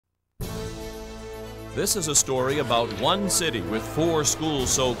This is a story about one city with 4 schools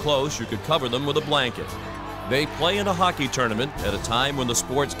so close you could cover them with a blanket. They play in a hockey tournament at a time when the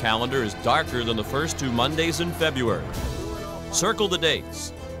sports calendar is darker than the first 2 Mondays in February. Circle the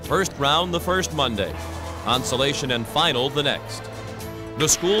dates. First round the first Monday, consolation and final the next. The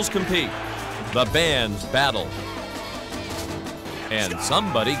schools compete, the bands battle, and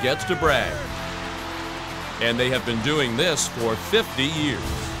somebody gets to brag. And they have been doing this for 50 years.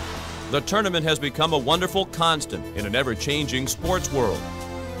 The tournament has become a wonderful constant in an ever-changing sports world.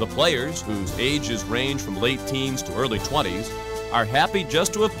 The players, whose ages range from late teens to early 20s, are happy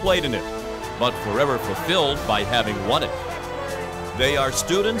just to have played in it, but forever fulfilled by having won it. They are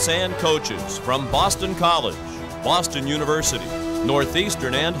students and coaches from Boston College, Boston University,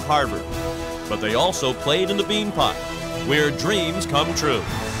 Northeastern, and Harvard. But they also played in the Beanpot, where dreams come true.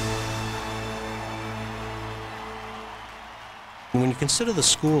 When you consider the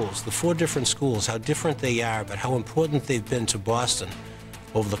schools, the 4 different schools, how different they are, but how important they've been to Boston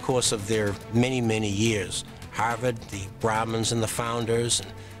over the course of their many, many years. Harvard, the Brahmins and the founders,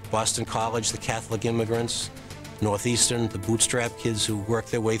 and Boston College, the Catholic immigrants, Northeastern, the bootstrap kids who work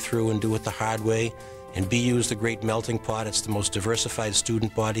their way through and do it the hard way, and BU is the great melting pot. It's the most diversified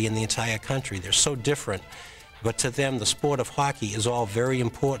student body in the entire country. They're so different, but to them, the sport of hockey is all very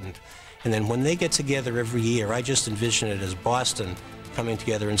important. And then when they get together every year, I just envision it as Boston coming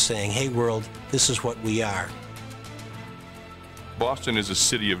together and saying, hey world, this is what we are. Boston is a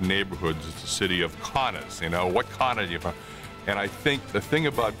city of neighborhoods. It's a city of corners, you know, what corner do you find? And I think the thing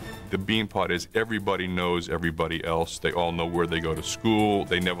about the Beanpot is everybody knows everybody else. They all know where they go to school.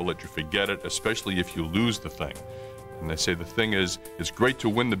 They never let you forget it, especially if you lose the thing. And they say the thing is, it's great to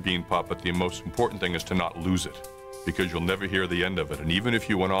win the Beanpot, but the most important thing is to not lose it, because you'll never hear the end of it. And even if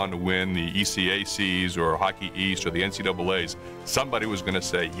you went on to win the ECACs or Hockey East or the NCAAs, somebody was going to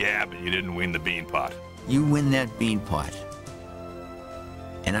say, yeah, but you didn't win the Beanpot. You win that Beanpot,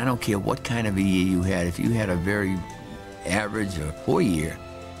 and I don't care what kind of a year you had. If you had a very average or poor year,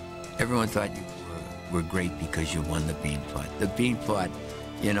 everyone thought you were great because you won the Beanpot. The Beanpot,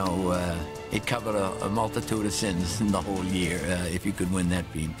 you know, it covered a multitude of sins in the whole year if you could win that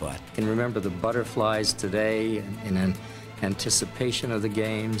Beanpot. I can remember the butterflies today in anticipation of the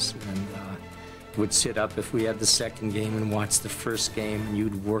games, and would sit up if we had the second game and watch the first game, and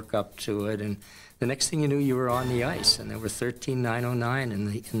you'd work up to it, and the next thing you knew, you were on the ice, and there were 13,909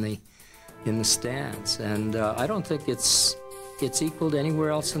 in the stands, and I don't think it's equaled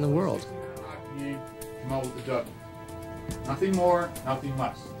anywhere else in the world. You come out with the W. Nothing more, nothing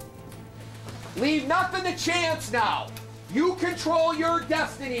less. Leave nothing to chance now. You control your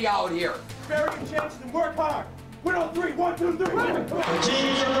destiny out here. Bury your chances and work hard. Win on 3. 1, 2, 3. The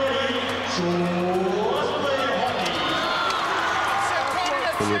teams are ready. So let's play hockey.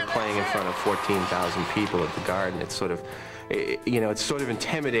 When you're playing in front of 14,000 people at the Garden, it's sort of, you know, it's sort of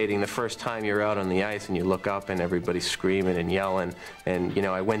intimidating the first time you're out on the ice and you look up and everybody's screaming and yelling. And, you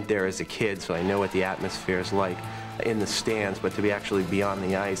know, I went there as a kid, so I know what the atmosphere is like in the stands, but to actually be on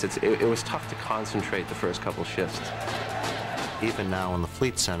the ice, it was tough to concentrate the first couple shifts. Even now in the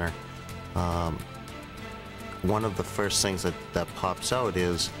Fleet Center, one of the first things that pops out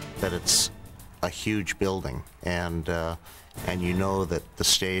is that it's a huge building, and you know that the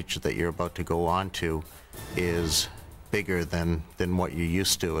stage that you're about to go on to is bigger than what you're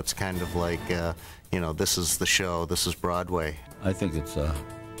used to. It's kind of like, you know, this is the show, this is Broadway. I think it's a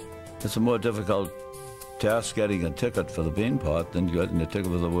more difficult task getting a ticket for the Beanpot than getting a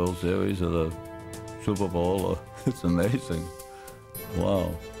ticket for the World Series or the Super Bowl. It's amazing.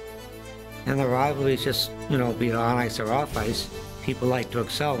 Wow. And the rivalries, just, you know, be it on ice or off ice, people like to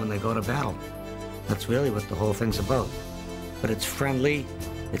excel when they go to battle. That's really what the whole thing's about. But it's friendly,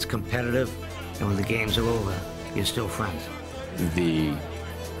 it's competitive, and when the games are over, you're still friends. The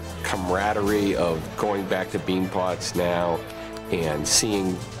camaraderie of going back to Beanpots now and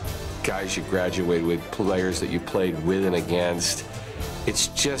seeing guys you graduated with, players that you played with and against, it's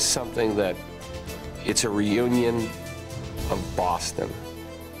just something that, it's a reunion of Boston.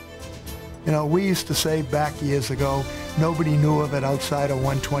 You know, we used to say back years ago, nobody knew of it outside of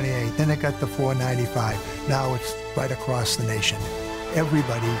 128. Then it got to 495. Now it's right across the nation.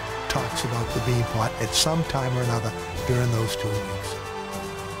 Everybody talks about the Beanpot at some time or another during those 2 weeks.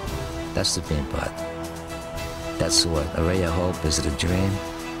 That's the Beanpot. That's what, a ray of hope? Is it a dream?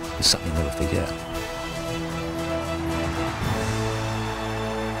 It's something you'll never forget.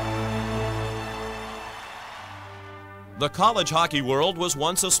 The college hockey world was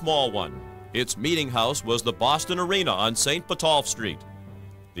once a small one. Its meeting house was the Boston Arena on St. Botolph Street.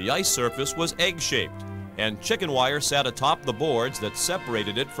 The ice surface was egg-shaped, and chicken wire sat atop the boards that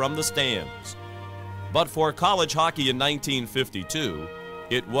separated it from the stands. But for college hockey in 1952,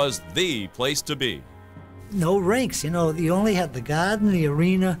 it was the place to be. No rinks, you know, you only had the Garden, the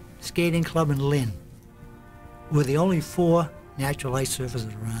Arena, Skating Club, and Lynn. Were the only 4 natural ice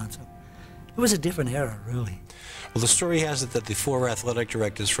surfaces around, so it was a different era, really. Well, the story has it that the 4 athletic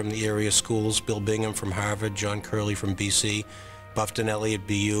directors from the area schools, Bill Bingham from Harvard, John Curley from BC, Buffton Elliott,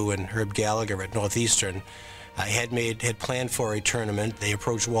 BU, and Herb Gallagher at Northeastern, had planned for a tournament. They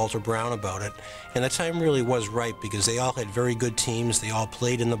approached Walter Brown about it, and the time really was right because they all had very good teams. They all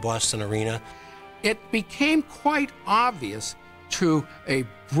played in the Boston Arena. It became quite obvious to a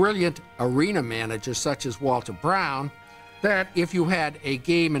brilliant arena manager such as Walter Brown that if you had a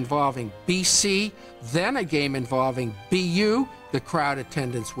game involving BC, then a game involving BU, the crowd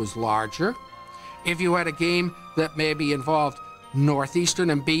attendance was larger. If you had a game that maybe involved Northeastern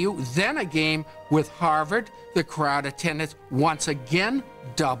and BU, then a game with Harvard, the crowd attendance once again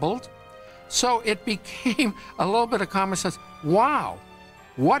doubled. So it became a little bit of common sense. Wow,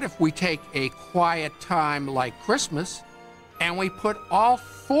 what if we take a quiet time like Christmas and we put all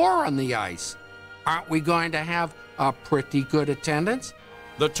 4 on the ice? Aren't we going to have a pretty good attendance?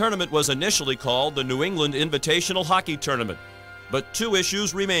 The tournament was initially called the New England Invitational Hockey Tournament, but 2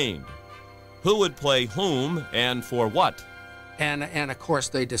 issues remained. Who would play whom and for what? And of course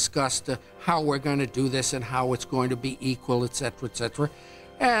they discussed how we're going to do this and how it's going to be equal, etc., etc.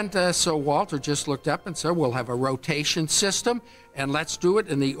 And so Walter just looked up and said, we'll have a rotation system, and let's do it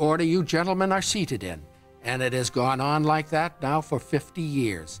in the order you gentlemen are seated in. And it has gone on like that now for 50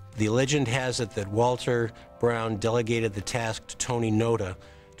 years. The legend has it that Walter Brown delegated the task to Tony Noda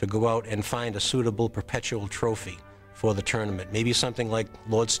to go out and find a suitable perpetual trophy for the tournament. Maybe something like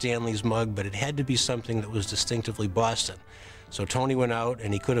Lord Stanley's mug, but it had to be something that was distinctively Boston. So Tony went out,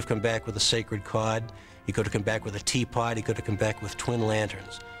 and he could have come back with a sacred cod, he could have come back with a teapot, he could have come back with twin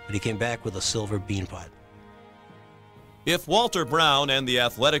lanterns, but he came back with a silver beanpot. If Walter Brown and the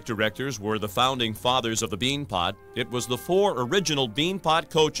athletic directors were the founding fathers of the Beanpot, it was the 4 original Beanpot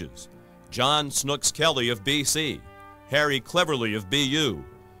coaches: John Snooks Kelly of BC, Harry Cleverly of BU,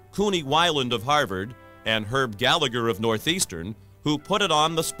 Cooney Weiland of Harvard, and Herb Gallagher of Northeastern, who put it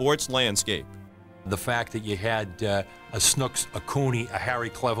on the sports landscape. The fact that you had a Snooks, a Cooney, a Harry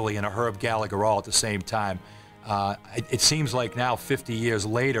Cleverly, and a Herb Gallagher all at the same time, it seems like now, 50 years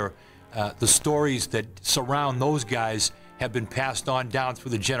later, the stories that surround those guys have been passed on down through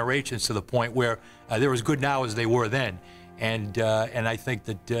the generations to the point where they're as good now as they were then. And I think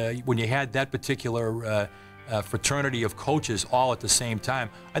that when you had that particular fraternity of coaches all at the same time,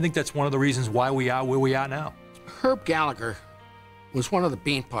 I think that's one of the reasons why we are where we are now. Herb Gallagher was one of the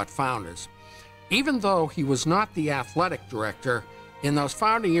Beanpot founders. Even though he was not the athletic director, in those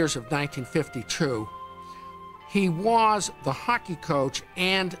founding years of 1952, he was the hockey coach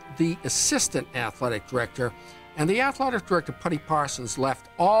and the assistant athletic director, and the athletic director, Putty Parsons, left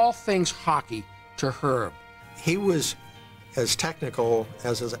all things hockey to Herb. He was as technical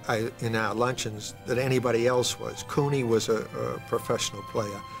as in our luncheons that anybody else was. Cooney was a professional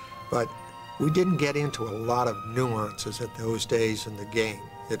player, but we didn't get into a lot of nuances at those days in the game.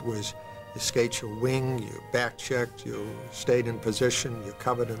 It was, you skate your wing, you back checked, you stayed in position, you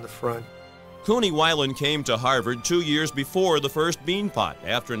covered in the front. Cooney Weiland came to Harvard 2 years before the first Beanpot,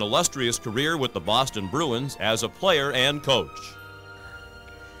 after an illustrious career with the Boston Bruins as a player and coach.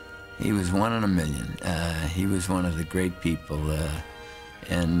 He was one in a million. He was one of the great people,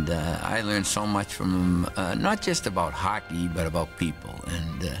 and I learned so much from him, not just about hockey, but about people.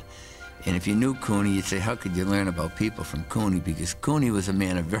 And if you knew Cooney, you'd say, how could you learn about people from Cooney? Because Cooney was a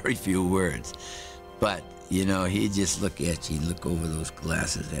man of very few words. But, you know, he'd just look at you, look over those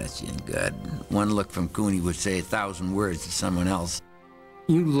glasses at you, and God, one look from Cooney would say 1,000 words to someone else.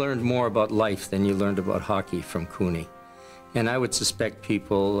 You learned more about life than you learned about hockey from Cooney. And I would suspect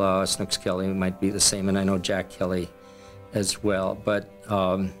people, Snooks Kelly might be the same, and I know Jack Kelly as well. But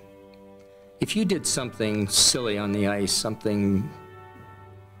if you did something silly on the ice, something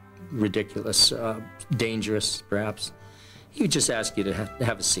ridiculous, dangerous perhaps, he would just ask you to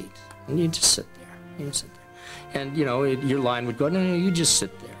have a seat. And you'd just sit there. You'd sit there. And, you know, your line would go, no, you just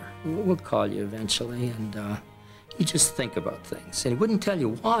sit there. We'll call you eventually. And you just think about things. And he wouldn't tell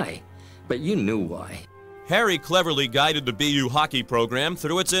you why, but you knew why. Harry cleverly guided the BU hockey program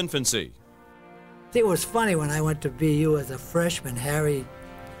through its infancy. It was funny when I went to BU as a freshman. Harry,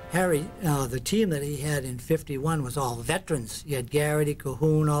 the team that he had in '51 was all veterans. You had Garrity,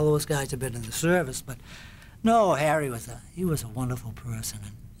 Cahoon, all those guys had been in the service. But no, Harry was a wonderful person,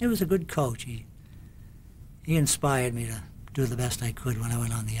 and he was a good coach. He inspired me to do the best I could when I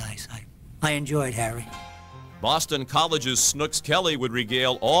went on the ice. I enjoyed Harry. Boston College's Snooks Kelly would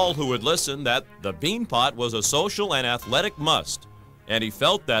regale all who would listen that the Beanpot was a social and athletic must, and he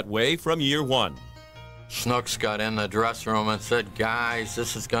felt that way from year one. Snooks got in the dressing room and said, guys,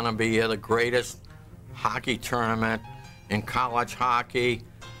 this is going to be the greatest hockey tournament in college hockey.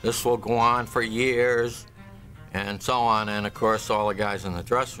 This will go on for years, and so on. And of course, all the guys in the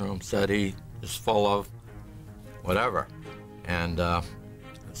dressing room said he is full of whatever. And I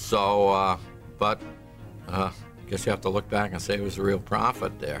guess you have to look back and say it was a real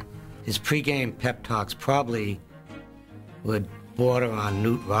prophet there. His pregame pep talks probably would border on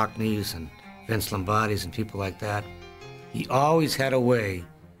Newt Rockneys and Vince Lombardi's and people like that. He always had a way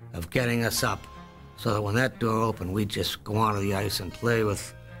of getting us up so that when that door opened, we'd just go onto the ice and play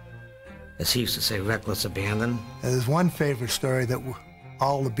with, as he used to say, reckless abandon. There's one favorite story that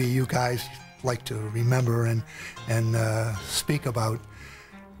all the BU guys like to remember and speak about.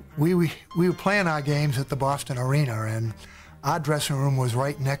 We were playing our games at the Boston Arena, and our dressing room was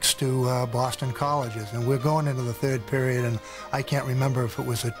right next to Boston College's, and we're going into the third period, and I can't remember if it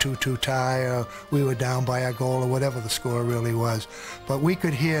was a 2-2 tie or we were down by a goal or whatever the score really was. But we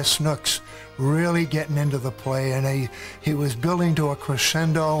could hear Snooks really getting into the play, and he was building to a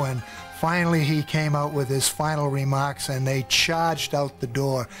crescendo, and finally he came out with his final remarks, and they charged out the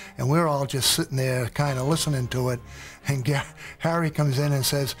door, and we're all just sitting there kind of listening to it, and Harry comes in and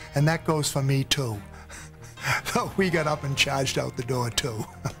says, and that goes for me too. So we got up and charged out the door too.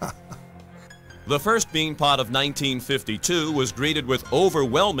 The first Beanpot of 1952 was greeted with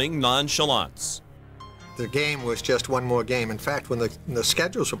overwhelming nonchalance. The game was just one more game. In fact, when the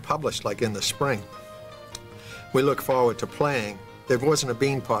schedules were published, like in the spring, we looked forward to playing. There wasn't a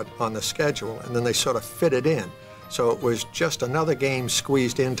Beanpot on the schedule, and then they sort of fit it in. So it was just another game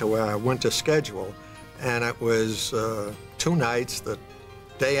squeezed into our winter schedule, and it was 2 nights, the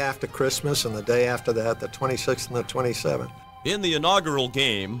day after Christmas and the day after that, the 26th and the 27th. In the inaugural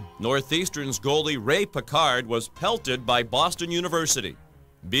game, Northeastern's goalie Ray Picard was pelted by Boston University.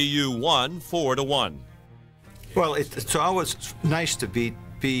 BU won 4-1. Well, it's always nice to beat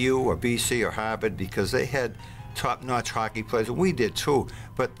BU or BC or Harvard because they had top-notch hockey players, and we did too,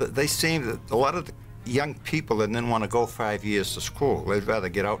 but they seemed that a lot of the young people that didn't want to go 5 years to school. They'd rather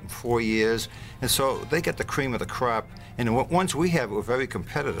get out in 4 years, and so they get the cream of the crop, and the ones we have were very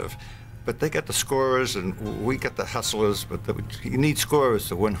competitive, but they got the scorers and we got the hustlers, but you need scorers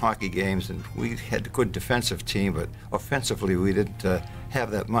to win hockey games, and we had a good defensive team, but offensively we didn't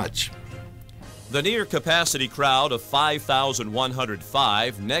have that much. The near-capacity crowd of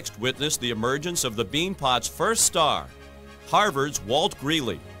 5,105 next witnessed the emergence of the Beanpot's first star, Harvard's Walt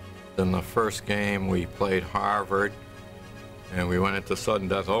Greeley. In the first game, we played Harvard, and we went into sudden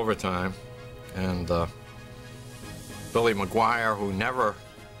death overtime, and Billy McGuire, who never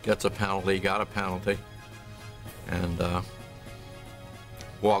gets a penalty, got a penalty, and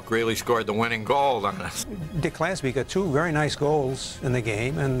Walt Greeley scored the winning goal on us. Dick Clasby got 2 very nice goals in the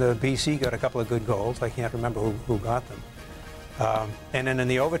game, and BC got a couple of good goals. I can't remember who got them. And then in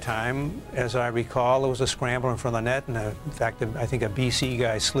the overtime, as I recall, there was a scramble in front of the net, and in fact, I think a BC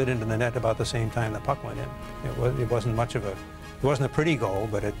guy slid into the net about the same time the puck went in. It wasn't much of a, it wasn't a pretty goal,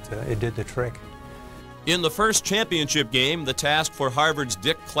 but it did the trick. In the first championship game, the task for Harvard's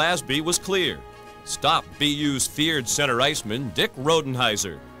Dick Clasby was clear. Stop BU's feared center iceman, Dick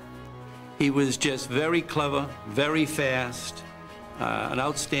Rodenheiser. He was just very clever, very fast, an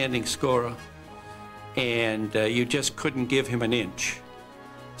outstanding scorer, and you just couldn't give him an inch.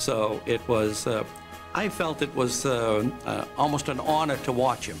 So it was, I felt it was almost an honor to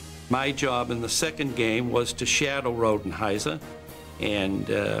watch him. My job in the second game was to shadow Rodenheiser, and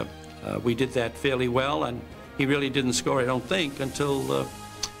we did that fairly well, and he really didn't score, I don't think, until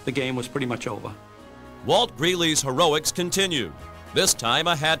the game was pretty much over. Walt Greeley's heroics continued. This time,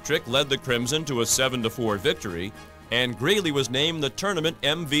 a hat trick led the Crimson to a 7-4 victory, and Greeley was named the tournament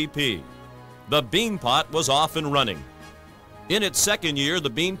MVP. The Beanpot was off and running. In its second year, the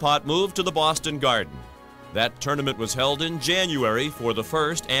Beanpot moved to the Boston Garden. That tournament was held in January for the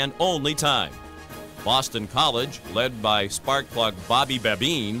first and only time. Boston College, led by spark plug Bobby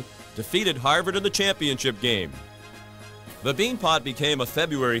Babine, defeated Harvard in the championship game. The Beanpot became a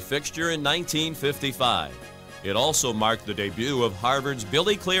February fixture in 1955. It also marked the debut of Harvard's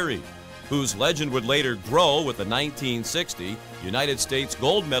Billy Cleary, whose legend would later grow with the 1960 United States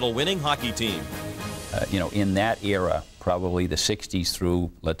gold medal winning hockey team. In that era, probably the 60s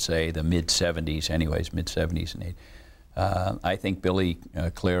through, let's say, the mid-70s, anyways, mid-70s and 80s, I think Billy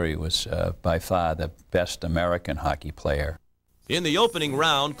Cleary was by far the best American hockey player. In the opening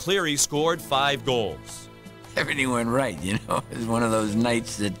round, Cleary scored 5 goals. Everything went right, you know. It was one of those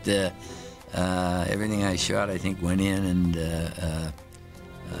nights that Everything I shot, I think, went in, and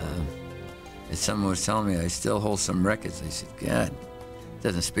as someone was telling me, I still hold some records. I said, God,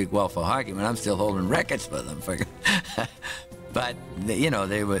 doesn't speak well for hockey, but I'm still holding records for them. But you know,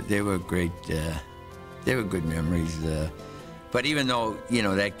 they were great. They were good memories. But even though, you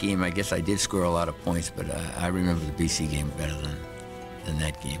know, that game, I guess I did score a lot of points, but I remember the BC game better than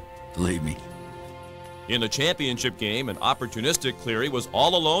that game, believe me. In the championship game, an opportunistic Cleary was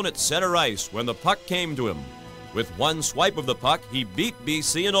all alone at center ice when the puck came to him. With one swipe of the puck, he beat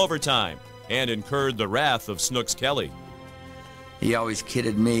BC in overtime and incurred the wrath of Snooks Kelly. He always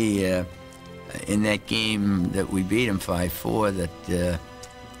kidded me in that game that we beat him 5-4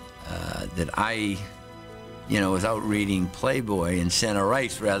 that I, you know, was out reading Playboy in center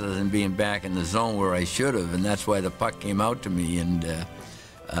ice rather than being back in the zone where I should have, and that's why the puck came out to me. And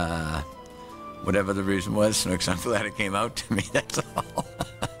whatever the reason was, Snooks, I'm glad it came out to me, that's all.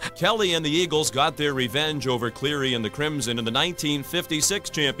 Kelly and the Eagles got their revenge over Cleary and the Crimson in the 1956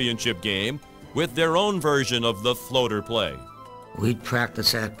 championship game with their own version of the floater play. We'd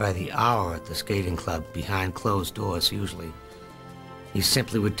practice that by the hour at the skating club, behind closed doors usually. He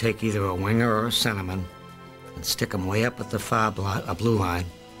simply would take either a winger or a centerman and stick him way up at the far blue line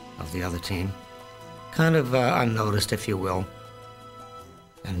of the other team, kind of unnoticed, if you will.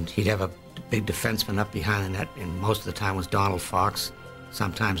 And he'd have a big defenseman up behind the net, and most of the time was Donald Fox,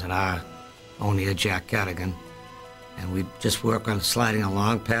 sometimes in our only Jack Cadigan. And we'd just work on sliding a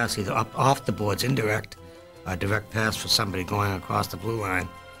long pass, either up off the boards, indirect, a direct pass for somebody going across the blue line.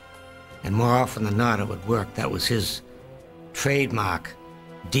 And more often than not, it would work. That was his trademark,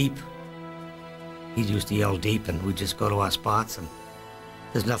 deep. He used to yell deep, and we'd just go to our spots, and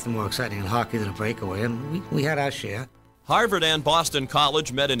there's nothing more exciting in hockey than a breakaway, and we had our share. Harvard and Boston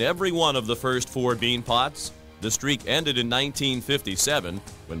College met in every one of the first four Beanpots. The streak ended in 1957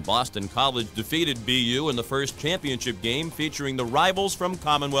 when Boston College defeated BU in the first championship game featuring the rivals from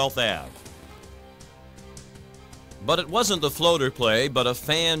Commonwealth Ave. But it wasn't the floater play, but a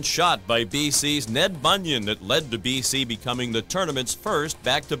fan shot by BC's Ned Bunyan that led to BC becoming the tournament's first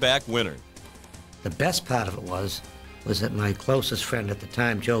back-to-back winner. The best part of it was that my closest friend at the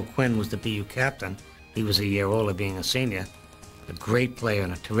time, Joe Quinn, was the BU captain. He was a year older, being a senior. A great player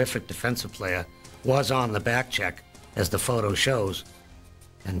and a terrific defensive player, was on the back check, as the photo shows.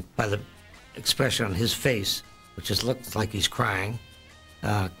 And by the expression on his face, which just looked like he's crying,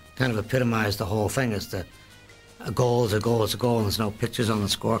 kind of epitomized the whole thing as a goal is a goal is a goal, and there's no pictures on the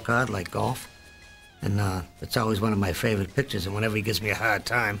scorecard like golf. And it's always one of my favorite pictures, and whenever he gives me a hard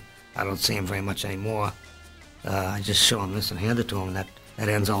time, I don't see him very much anymore. I just show him this and hand it to him, and that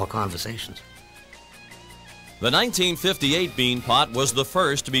ends all conversations. The 1958 Beanpot was the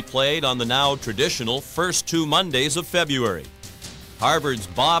first to be played on the now traditional first two Mondays of February. Harvard's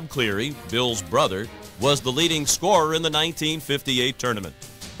Bob Cleary, Bill's brother, was the leading scorer in the 1958 tournament.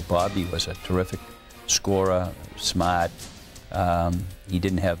 Bobby was a terrific scorer, smart. He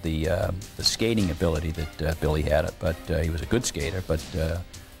didn't have the skating ability that Billy had, but he was a good skater. But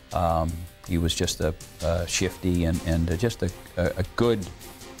he was just a shifty and just a good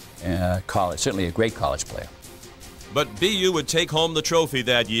college, certainly a great college player. But BU would take home the trophy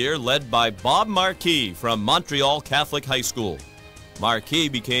that year, led by Bob Marquis from Montreal Catholic High School. Marquis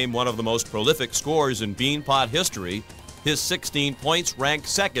became one of the most prolific scorers in Beanpot history. His 16 points ranked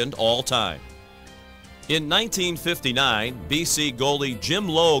second all time. In 1959, BC goalie Jim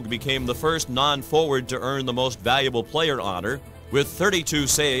Logue became the first non-forward to earn the Most Valuable Player honor with 32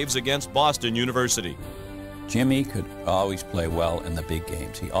 saves against Boston University. Jimmy could always play well in the big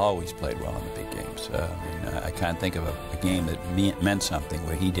games. He always played well in the big games. I can't think of a game that meant something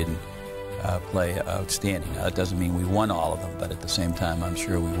where he didn't play outstanding. Now, that doesn't mean we won all of them, but at the same time, I'm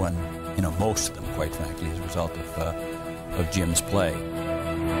sure we won, most of them, quite frankly, as a result of Jim's play.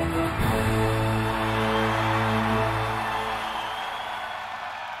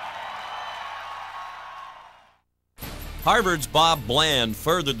 Harvard's Bob Bland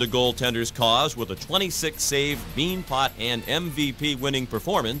furthered the goaltender's cause with a 26-save Beanpot and MVP winning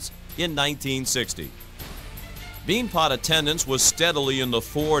performance in 1960. Beanpot attendance was steadily in the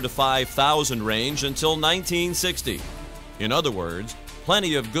 4,000 to 5,000 range until 1960. In other words,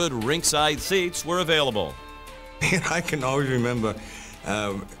 plenty of good rinkside seats were available. And I can always remember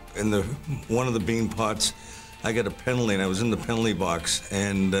in one of the Beanpots, I got a penalty, and I was in the penalty box,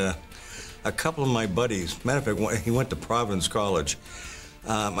 and a couple of my buddies, matter of fact, he went to Providence College.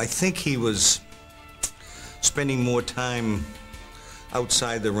 I think he was spending more time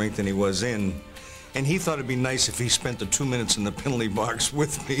outside the rink than he was in, and he thought it'd be nice if he spent the 2 minutes in the penalty box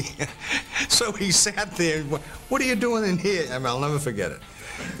with me. So he sat there, what are you doing in here? I mean, I'll never forget it.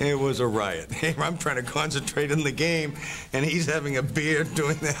 It was a riot. I'm trying to concentrate in the game, and he's having a beer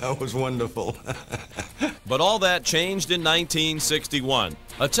doing that. It was wonderful. But all that changed in 1961.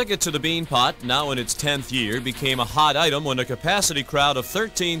 A ticket to the Beanpot, now in its 10th year, became a hot item when a capacity crowd of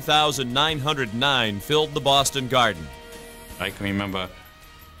 13,909 filled the Boston Garden. I can remember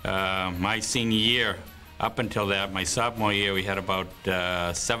my senior year. Up until that, my sophomore year, we had about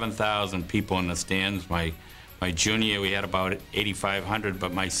 7,000 people in the stands. My junior year, we had about 8,500.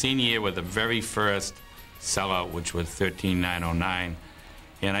 But my senior year was the very first sellout, which was 13,909.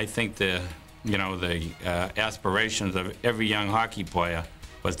 And I think the aspirations of every young hockey player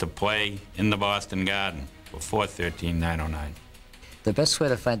was to play in the Boston Garden before 13,909. The best way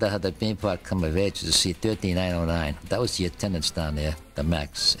to find out how the Beanpot come of age is to see 13,909. That was the attendance down there, the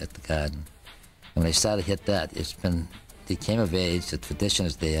max at the Garden. And when they started to hit that, they came of age, the tradition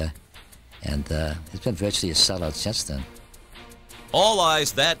is there, and it's been virtually a sellout since then. All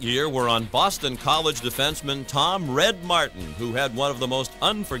eyes that year were on Boston College defenseman Tom "Red" Martin, who had one of the most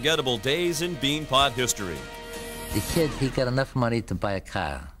unforgettable days in Beanpot history. The kid, he got enough money to buy a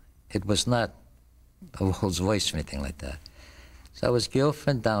car. It was not a Rolls-Royce or anything like that. So his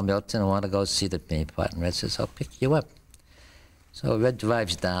girlfriend down Milton wanted to go see the Beanpot, and Red says, "I'll pick you up." So Red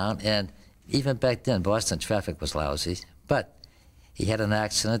drives down, and even back then, Boston traffic was lousy, but he had an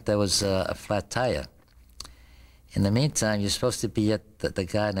accident. There was a flat tire. In the meantime, you're supposed to be at the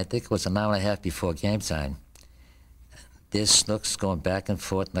Garden, I think it was an hour and a half before game time. There's Snooks going back and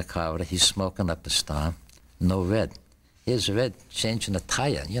forth in the corridor. He's smoking up a storm. No Red. Here's Red changing the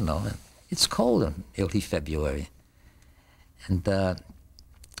tire, you know. It's cold in early February. And Red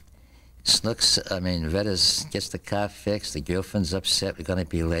gets the car fixed. The girlfriend's upset. We're going to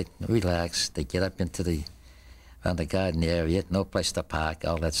be late. Relax. They get up around the Garden area. No place to park,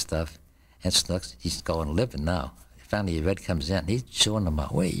 all that stuff. And Snooks, he's going living now. Finally, Red comes in. He's chewing them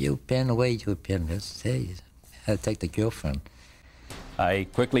out. Where you been? Hey, had to take the girlfriend. I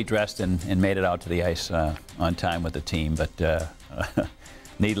quickly dressed and made it out to the ice on time with the team, but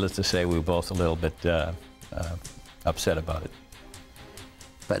needless to say, we were both a little bit upset about it.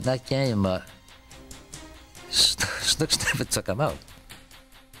 But in that game, Snooks never took him out.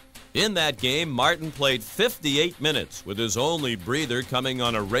 In that game, Martin played 58 minutes, with his only breather coming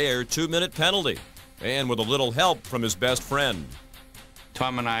on a rare 2-minute penalty, and with a little help from his best friend.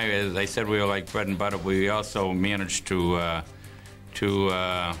 Tom and I, as I said, we were like bread and butter. We also managed to I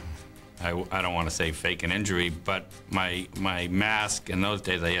don't want to say fake an injury, but my mask, in those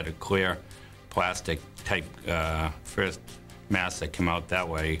days I had a clear plastic type first mask that came out that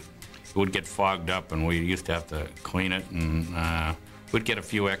way. It would get fogged up, and we used to have to clean it, and we'd get a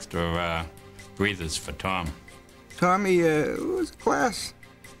few extra breathers for Tom. Tommy was class.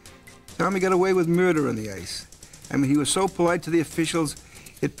 Tommy got away with murder on the ice. I mean, he was so polite to the officials,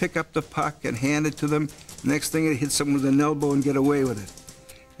 he'd pick up the puck and hand it to them. Next thing, he'd hit someone with an elbow and get away with it.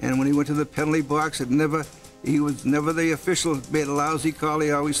 And when he went to the penalty box, he was never the official made a lousy call.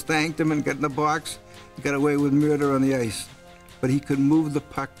 He always thanked him and got in the box. He got away with murder on the ice. But he could move the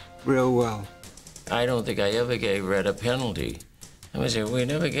puck real well. I don't think I ever gave Red a penalty. I said, we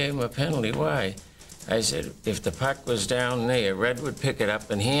never gave him a penalty. Why? I said, if the puck was down there, Red would pick it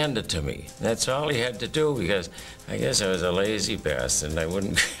up and hand it to me. That's all he had to do, because I guess I was a lazy bastard and I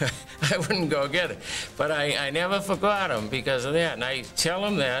wouldn't go get it. But I never forgot him because of that. And I tell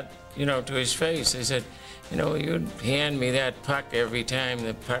him that, to his face. I said, you'd hand me that puck every time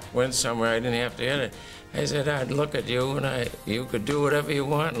the puck went somewhere I didn't have to hit it. I said, I'd look at you and you could do whatever you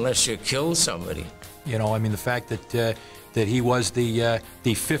want unless you kill somebody. The fact that he was the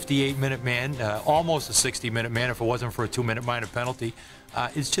 58-minute man, almost a 60-minute man if it wasn't for a 2-minute minor penalty,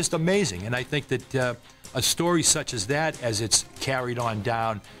 is just amazing. And I think that a story such as that, as it's carried on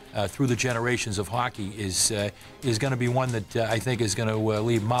down through the generations of hockey, is going to be one that I think is going to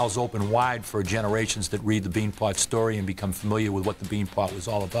leave mouths open wide for generations that read the Beanpot story and become familiar with what the Beanpot was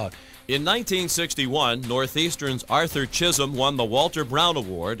all about. In 1961, Northeastern's Arthur Chisholm won the Walter Brown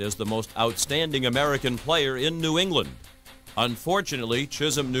Award as the most outstanding American player in New England. Unfortunately,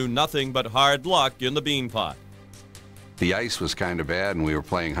 Chisholm knew nothing but hard luck in the Beanpot. The ice was kind of bad, and we were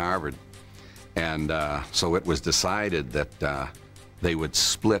playing Harvard. And so it was decided that they would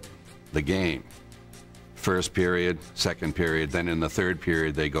split the game. First period, second period, then in the third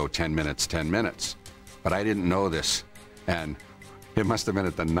period they go 10 minutes, 10 minutes. But I didn't know this, and it must have been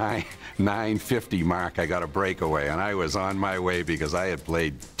at the 9:50 mark I got a breakaway, and I was on my way because I had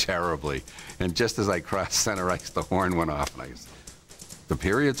played terribly. And just as I crossed center ice, the horn went off, and I said, the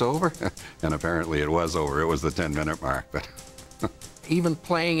period's over? And apparently it was over. It was the 10-minute mark. But even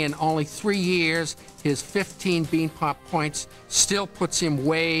playing in only 3 years, his 15 Beanpot points still puts him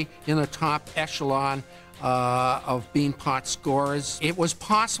way in the top echelon of Beanpot scorers. It was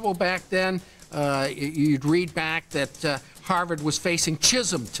possible back then. You'd read back that Harvard was facing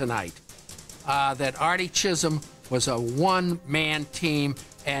Chisholm tonight, that Artie Chisholm was a one-man team,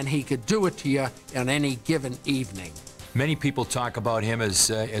 and he could do it to you on any given evening. Many people talk about him as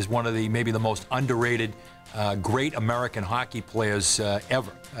one of maybe the most underrated great American hockey players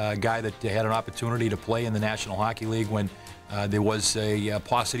ever. A guy that had an opportunity to play in the National Hockey League when there was a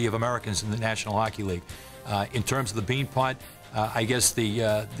paucity of Americans in the National Hockey League. In terms of the Beanpot, I guess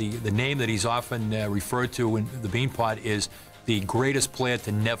the name that he's often referred to in the Beanpot is the greatest player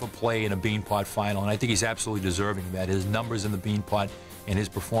to never play in a Beanpot final, and I think he's absolutely deserving of that. His numbers in the Beanpot and his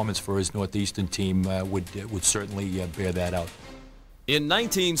performance for his Northeastern team would certainly bear that out. In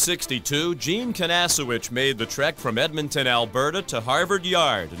 1962, Gene Kanasowicz made the trek from Edmonton, Alberta to Harvard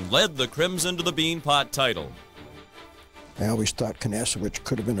Yard and led the Crimson to the Beanpot title. I always thought Kanasowicz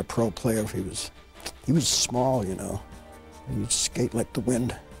could have been a pro player if he was small, you know. He'd skate like the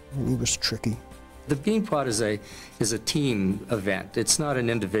wind, and he was tricky. The Beanpot is a team event. It's not an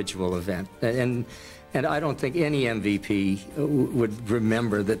individual event. And I don't think any MVP would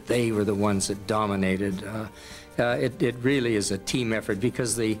remember that they were the ones that dominated. It really is a team effort,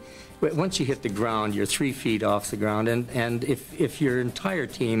 because once you hit the ground, you're 3 feet off the ground, and if your entire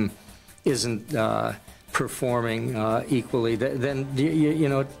team isn't performing equally, then you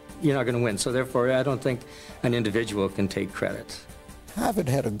know you're not going to win. So therefore, I don't think an individual can take credit. Harvard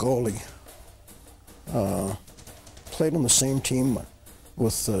had a goalie. Played on the same team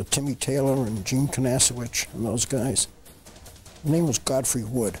with Timmy Taylor and Gene Kanasowicz and those guys. His name was Godfrey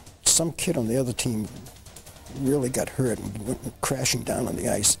Wood. Some kid on the other team really got hurt and went crashing down on the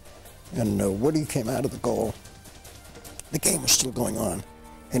ice. And Woody came out of the goal. The game was still going on.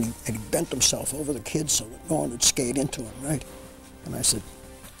 And he bent himself over the kid so that no one would skate into him, right? And I said,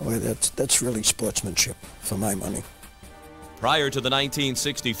 boy, that's really sportsmanship for my money. Prior to the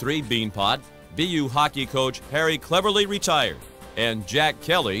 1963 Beanpot, BU hockey coach Harry Cleverly retired, and Jack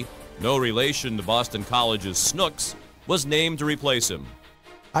Kelly, no relation to Boston College's Snooks, was named to replace him.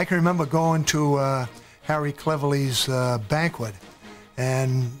 I can remember going to Harry Cleverly's banquet,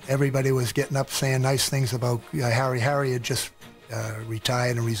 and everybody was getting up saying nice things about Harry. Harry had just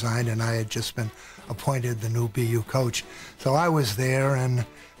retired and resigned, and I had just been appointed the new BU coach. So I was there, and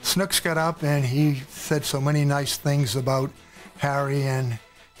Snooks got up, and he said so many nice things about Harry, and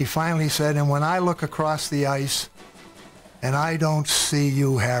he finally said, and when I look across the ice and I don't see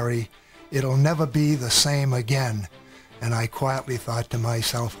you, Harry, it'll never be the same again. And I quietly thought to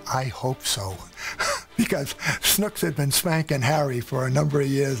myself, I hope so. Because Snooks had been spanking Harry for a number of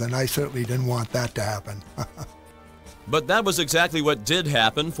years, and I certainly didn't want that to happen. But that was exactly what did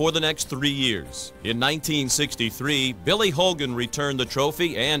happen for the next 3 years. In 1963, Billy Hogan returned the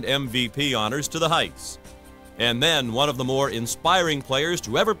trophy and MVP honors to the Heights. And then one of the more inspiring players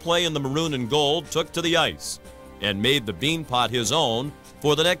to ever play in the maroon and gold took to the ice and made the Beanpot his own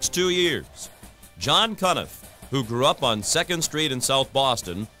for the next 2 years. John Cuniff, who grew up on 2nd Street in South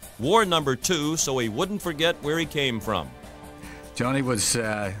Boston, wore number 2 so he wouldn't forget where he came from. Johnny was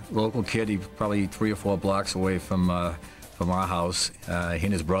a local kid. He was probably 3 or 4 blocks away from our house. He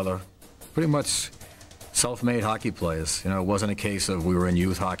and his brother, pretty much self-made hockey players. You know, it wasn't a case of we were in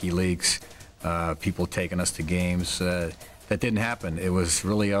youth hockey leagues, people taking us to games. That didn't happen. It was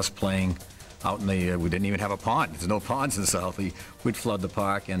really us playing out in the, we didn't even have a pond. There's no ponds in the South. We'd flood the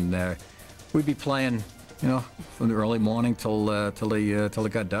park, and we'd be playing, you know, from the early morning till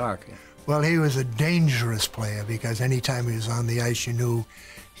it got dark. Well, he was a dangerous player, because anytime he was on the ice, you knew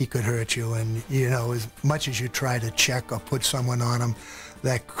he could hurt you. And, you know, as much as you try to check or put someone on him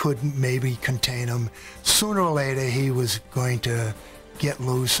that could maybe contain him, sooner or later he was going to get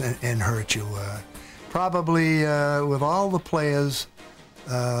loose and hurt you. Probably with all the players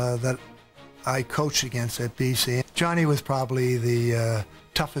that I coached against at BC, Johnny was probably the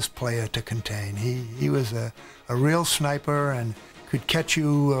toughest player to contain. He was a real sniper and could catch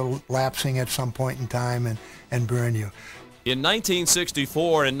you lapsing at some point in time and burn you. In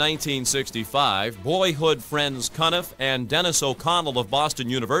 1964 and 1965, boyhood friends Cuniff and Dennis O'Connell of Boston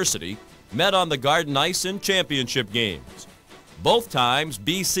University met on the Garden Ice in championship games. Both times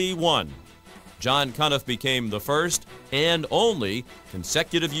BC won. John Cuniff became the first and only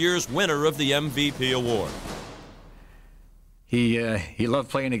consecutive years winner of the MVP award. He loved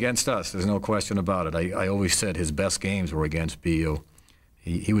playing against us. There's no question about it. I always said his best games were against BU.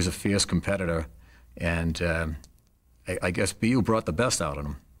 He was a fierce competitor, and I guess BU brought the best out of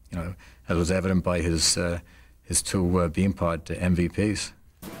him. You know, as was evident by his 2 Beanpot MVPs.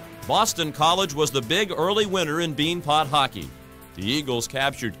 Boston College was the big early winner in Beanpot hockey. The Eagles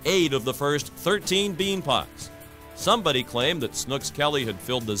captured 8 of the first 13 Beanpots. Somebody claimed that Snooks Kelly had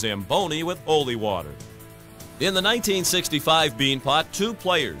filled the Zamboni with holy water. In the 1965 Beanpot, 2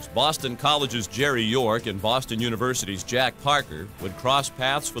 players, Boston College's Jerry York and Boston University's Jack Parker, would cross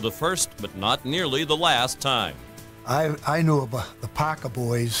paths for the first but not nearly the last time. I knew about the Parker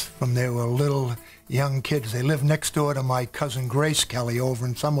boys from they were little young kids. They lived next door to my cousin Grace Kelly over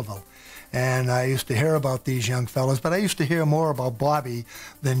in Somerville. And I used to hear about these young fellas, but I used to hear more about Bobby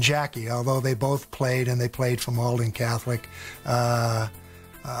than Jackie, although they both played, and they played for Malden Catholic. I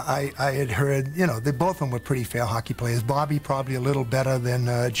had heard, you know, both of them were pretty fair hockey players. Bobby probably a little better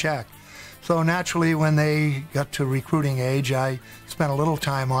than Jack. So naturally, when they got to recruiting age, I spent a little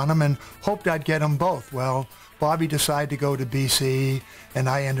time on them and hoped I'd get them both. Well, Bobby decided to go to BC, and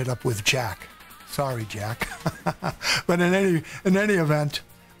I ended up with Jack. Sorry, Jack. But in any event,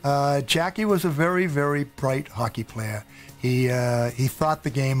 Jackie was a very, very bright hockey player. He thought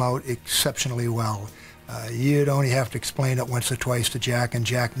the game out exceptionally well. You'd only have to explain it once or twice to Jack, and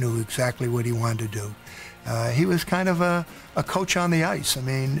Jack knew exactly what he wanted to do. He was kind of a coach on the ice. I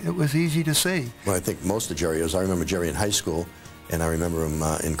mean, it was easy to see. Well, I think most of Jerry was, I remember Jerry in high school, and I remember him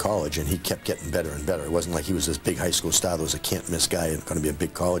in college, and he kept getting better and better. It wasn't like he was this big high school star that was a can't-miss guy and going to be a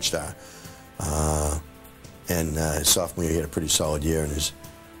big college star. His sophomore year, he had a pretty solid year, and his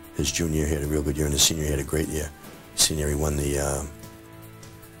junior year, he had a real good year, and his senior year, he had a great year. Senior, he won he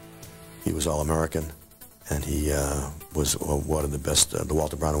was All-American, and he was awarded the best, the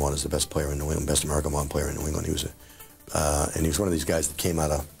Walter Brown Award as the best player in New England, best American-born player in New England. He was and he was one of these guys that came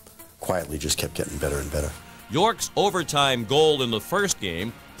out of quietly, just kept getting better and better. York's overtime goal in the first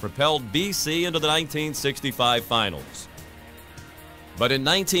game propelled BC into the 1965 finals. But in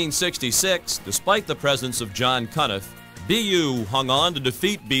 1966, despite the presence of John Cuniff, BU hung on to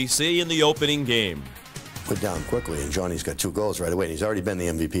defeat BC in the opening game. Put down quickly, and Johnny's got 2 goals right away. And he's already been the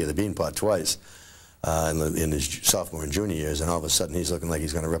MVP of the Beanpot twice in his sophomore and junior years, and all of a sudden he's looking like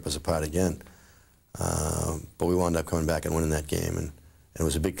he's going to rip us apart again. But we wound up coming back and winning that game, and it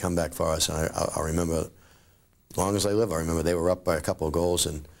was a big comeback for us. And I remember, as long as I live, I remember they were up by a couple of goals,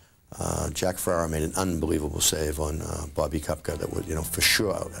 and Jack Ferrara made an unbelievable save on Bobby Kupka that would, you know, for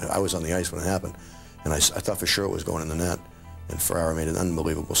sure. I was on the ice when it happened, and I thought for sure it was going in the net, and Ferrara made an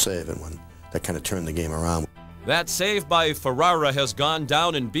unbelievable save, and that kind of turned the game around. That save by Ferrara has gone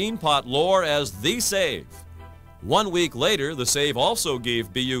down in Beanpot lore as the save. 1 week later, the save also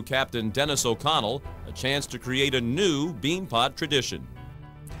gave BU captain Dennis O'Connell a chance to create a new Beanpot tradition.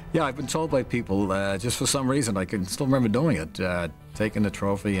 Yeah, I've been told by people, just for some reason, I can still remember doing it, taking the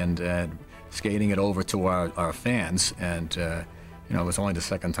trophy and skating it over to our fans, and you know, it was only the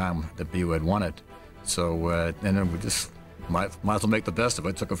second time that BU had won it. So, and then we just might as well make the best of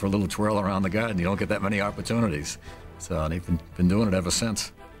it. Took it for a little twirl around the garden. You don't get that many opportunities. So they've been doing it ever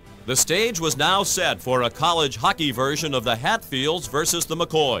since. The stage was now set for a college hockey version of the Hatfields versus the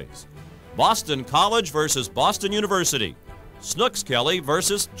McCoys. Boston College versus Boston University. Snooks Kelly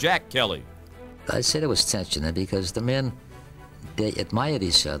versus Jack Kelly. I said there was tension there because the men, they admired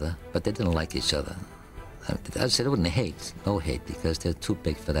each other, but they didn't like each other. I said it wasn't hate, no hate, because they're too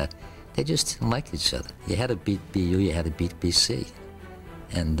big for that. They just didn't like each other. You had to beat BU, you had to beat BC.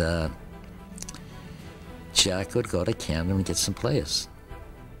 And Jack would go to Camden and get some players.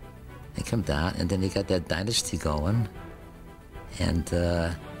 They come down, and then you got that dynasty going. And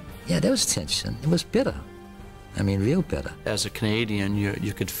yeah, there was tension. It was bitter. I mean, real bitter. As a Canadian,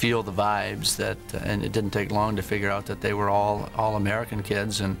 you could feel the vibes that, and it didn't take long to figure out that they were all American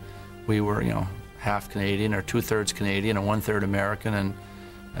kids, and we were, you know, half Canadian or 2/3 Canadian and 1/3 American,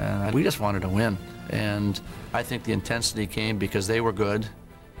 and we just wanted to win. And I think the intensity came because they were good,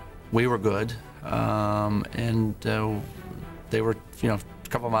 we were good, and they were, you know, a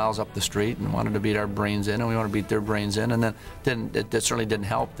couple miles up the street and wanted to beat our brains in, and we wanted to beat their brains in, and then it certainly didn't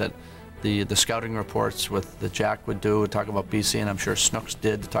help that the scouting reports that Jack would do, talk about BC, and I'm sure Snooks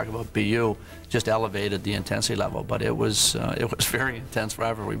did, to talk about BU, just elevated the intensity level. But it was very intense for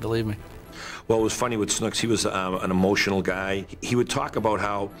everybody, believe me. Well, it was funny with Snooks. He was an emotional guy. He would talk about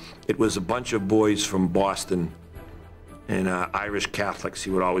how it was a bunch of boys from Boston and Irish Catholics,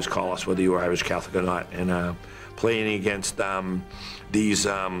 he would always call us, whether you were Irish Catholic or not, and playing against these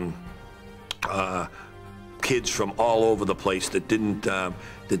kids from all over the place that didn't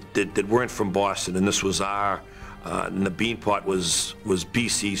that weren't from Boston, and this was and the Beanpot was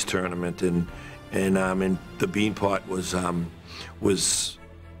BC's tournament, and the Beanpot was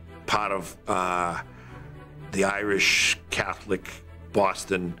part of the Irish Catholic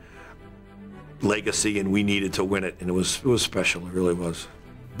Boston legacy, and we needed to win it, and it was special. It really was.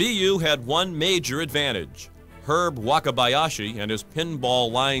 BU had one major advantage. Herb Wakabayashi and his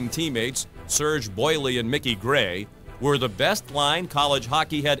pinball line teammates, Serge Boyley and Mickey Gray, were the best line college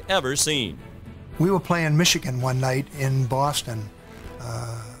hockey had ever seen. We were playing Michigan one night in Boston.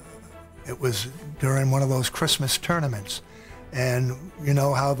 It was during one of those Christmas tournaments. And you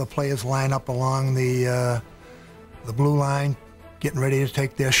know how the players line up along the blue line, getting ready to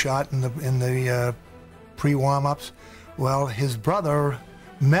take their shot in the pre-warm-ups? Well, his brother,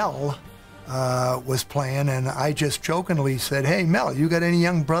 Mel, was playing, and I just jokingly said, "Hey, Mel, you got any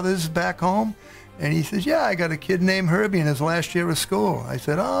young brothers back home?" And he says, "Yeah, I got a kid named Herbie in his last year of school." I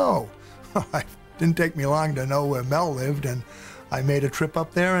said, "Oh." It didn't take me long to know where Mel lived, and I made a trip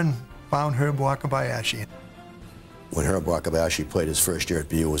up there and found Herb Wakabayashi. When Herb Wakabayashi played his first year at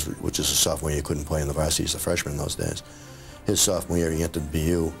BU, which is a sophomore year, he couldn't play in the varsity as a freshman in those days. His sophomore year, he entered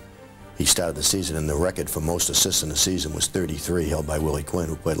BU. He started the season, and the record for most assists in the season was 33, held by Willie Quinn,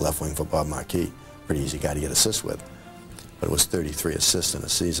 who played left wing for Bob Marquis. Pretty easy guy to get assists with. But it was 33 assists in a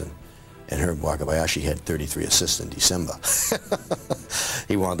season. And Herb Wakabayashi had 33 assists in December.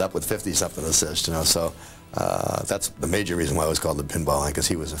 He wound up with 50-something assists, you know, so that's the major reason why it was called the pinball line, because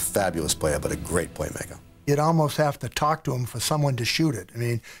he was a fabulous player, but a great playmaker. You'd almost have to talk to him for someone to shoot it. I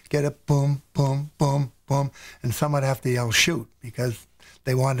mean, get it, boom, boom, boom, boom, and someone would have to yell shoot, because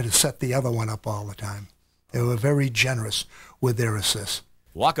they wanted to set the other one up all the time. They were very generous with their assists.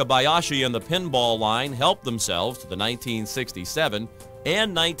 Wakabayashi and the pinball line helped themselves to the 1967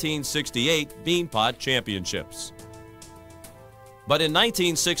 and 1968 Beanpot championships. But in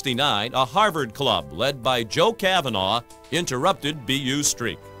 1969, a Harvard club led by Joe Cavanaugh interrupted BU's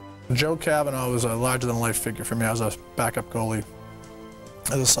streak. Joe Cavanaugh was a larger-than-life figure for me. I was a backup goalie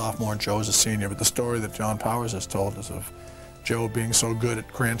as a sophomore and Joe as a senior. But the story that John Powers has told is of Joe being so good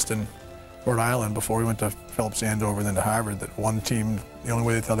at Cranston, Rhode Island, before he went to Phelps Andover and then to Harvard, that one team, the only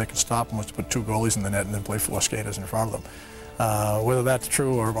way they thought they could stop him was to put 2 goalies in the net and then play 4 skaters in front of them. Whether that's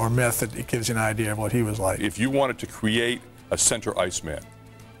true or myth, it gives you an idea of what he was like. If you wanted to create a center iceman,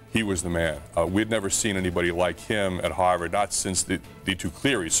 he was the man. We'd never seen anybody like him at Harvard, not since the two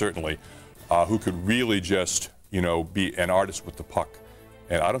Clearys, certainly, who could really just, you know, be an artist with the puck.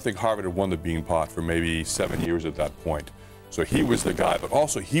 And I don't think Harvard had won the Beanpot for maybe 7 years at that point. So he was the guy, but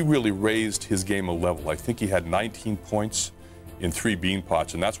also he really raised his game a level. I think he had 19 points in 3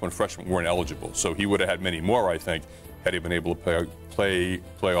 Beanpots, and that's when freshmen weren't eligible. So he would have had many more, I think, had he been able to play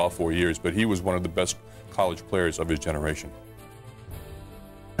all 4 years. But he was one of the best college players of his generation.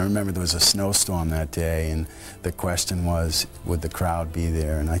 I remember there was a snowstorm that day, and the question was, would the crowd be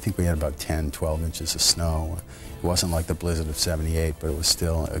there? And I think we had about 10, 12 inches of snow. It wasn't like the blizzard of '78, but it was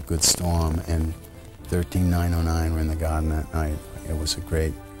still a good storm. And 13,909 were in the Garden that night. It was a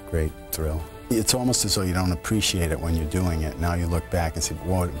great, great thrill. It's almost as though you don't appreciate it when you're doing it. Now you look back and say,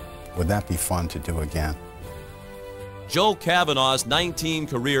 "Boy, would that be fun to do again?" Joe Cavanaugh's 19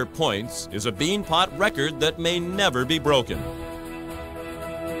 career points is a Beanpot record that may never be broken.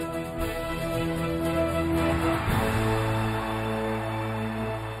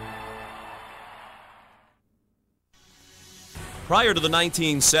 Prior to the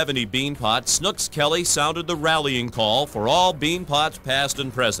 1970 Beanpot, Snooks Kelly sounded the rallying call for all Beanpots past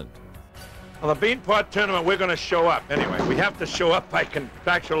and present. Well, the Beanpot tournament, we're going to show up anyway. We have to show up by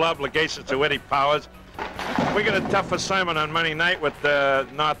contractual obligations to Eddie Powers. We got a tough assignment on Monday night with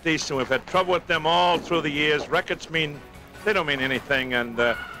Northeastern. We've had trouble with them all through the years. Records they don't mean anything. And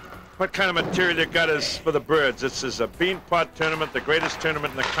what kind of material you got is for the birds. This is a Beanpot tournament, the greatest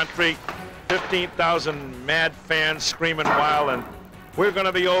tournament in the country. 15,000 mad fans screaming wild, and we're going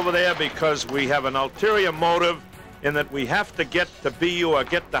to be over there because we have an ulterior motive in that we have to get to BU or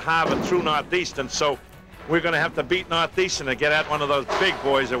get to Harvard through Northeastern, so we're going to have to beat Northeastern to get at one of those big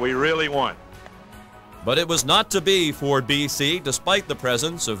boys that we really want. But it was not to be for BC, despite the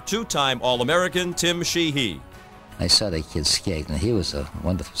presence of 2-time All-American Tim Sheehy. I saw that kid skate, and he was a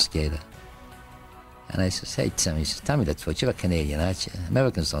wonderful skater. And I says, "Hey, Tim," he says, "tell me the truth. You're a Canadian, aren't you?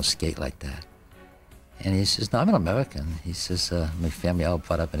 Americans don't skate like that." And he says, "No, I'm an American." He says, "My family all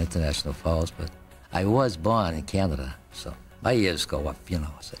brought up in International Falls, but I was born in Canada, so my years go up, you know."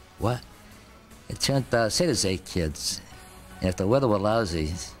 I said, "What?" It turned out, say there's 8 kids, and if the weather were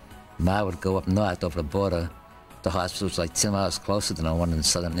lousy, Ma would go up north over the border. The hospital was like 10 miles closer than the one in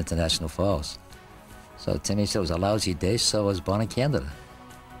southern International Falls. So Timmy said it was a lousy day, so I was born in Canada.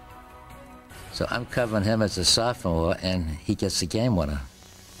 So I'm covering him as a sophomore, and he gets the game winner.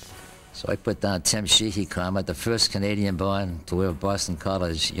 So I put down Tim Sheehy, the first Canadian born to wear a Boston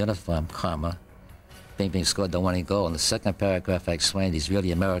College uniform, Bing scored the winning goal. In the second paragraph, I explained he's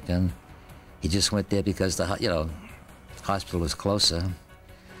really American. He just went there because the hospital was closer.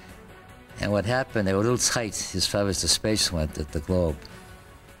 And what happened, they were a little tight as far as the space went at the Globe.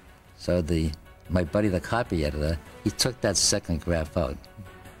 So my buddy, the copy editor, he took that second graph out.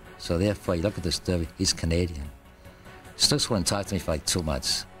 So therefore, you look at the story, he's Canadian. Snooks wouldn't talk to me for like 2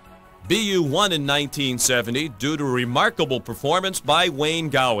 months. BU won in 1970 due to a remarkable performance by Wayne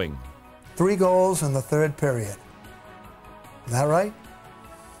Gowing. 3 goals in the third period. Isn't that right?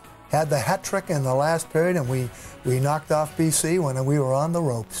 Had the hat trick in the last period, and we knocked off BC when we were on the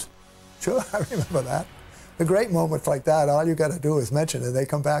ropes. Sure, I remember that. The great moments like that, all you got to do is mention it. They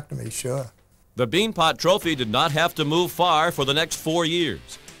come back to me, sure. The Beanpot Trophy did not have to move far for the next 4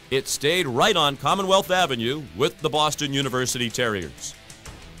 years. It stayed right on Commonwealth Avenue with the Boston University Terriers.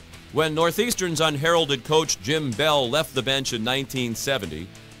 When Northeastern's unheralded coach Jim Bell left the bench in 1970,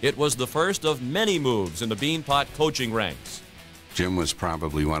 it was the first of many moves in the Beanpot coaching ranks. Jim was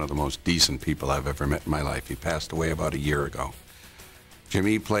probably one of the most decent people I've ever met in my life. He passed away about a year ago.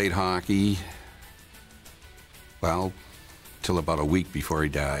 Jimmy played hockey, well, till about a week before he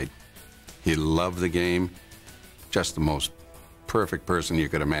died. He loved the game, just the most perfect person you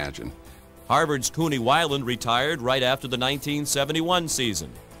could imagine. Harvard's Cooney Weiland retired right after the 1971 season.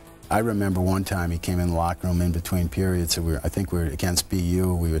 I remember one time he came in the locker room in between periods. So I think we were against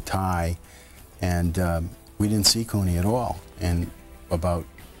BU, we would tie, and we didn't see Cooney at all. And about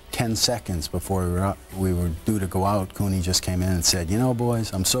 10 seconds before we were due to go out, Cooney just came in and said, "You know,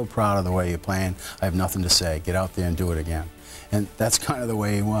 boys, I'm so proud of the way you're playing. I have nothing to say. Get out there and do it again." And that's kind of the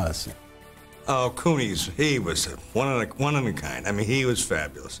way he was. Oh, he was one of a kind. I mean, he was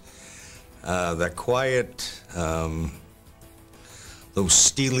fabulous. That quiet, those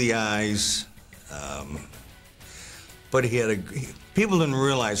steely eyes, but people didn't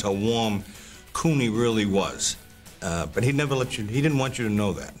realize how warm Cooney really was. But he didn't want you to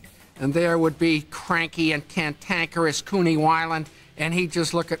know that. And there would be cranky and cantankerous Cooney Weiland, and he'd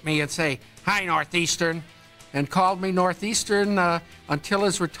just look at me and say, "Hi, Northeastern," and called me Northeastern until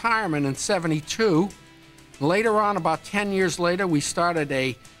his retirement in '72. Later on, about 10 years later, we started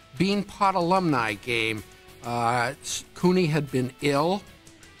a Beanpot alumni game. Cooney had been ill.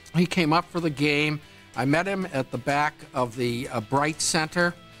 He came up for the game. I met him at the back of the Bright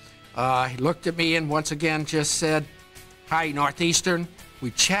Center. He looked at me and once again just said, "Hi, Northeastern." We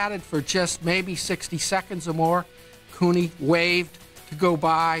chatted for just maybe 60 seconds or more. Cooney waved to go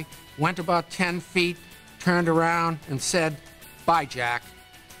by, went about 10 feet, turned around and said, "Bye, Jack."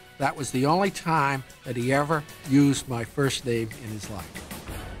 That was the only time that he ever used my first name in his life.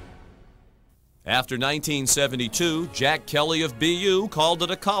 After 1972, Jack Kelly of BU called it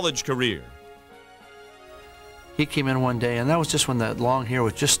a college career. He came in one day, and that was just when that long hair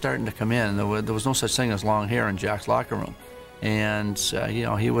was just starting to come in. There was no such thing as long hair in Jack's locker room. And, you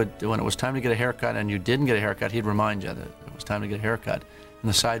know, he would, when it was time to get a haircut and you didn't get a haircut, he'd remind you that it was time to get a haircut. And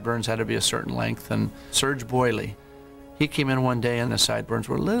the sideburns had to be a certain length. And Serge Boyley, he came in one day and the sideburns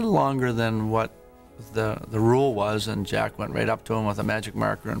were a little longer than what the rule was, and Jack went right up to him with a magic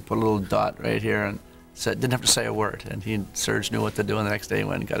marker and put a little dot right here and said, didn't have to say a word. And Serge knew what to do, and the next day he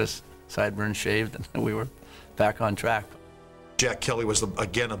went and got his sideburns shaved, and we were back on track. Jack Kelly was,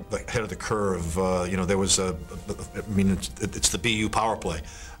 again, ahead of the curve. You know, there was it's the BU power play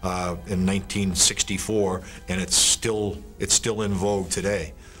in 1964, and it's still in vogue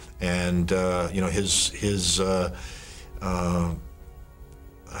today. And you know, his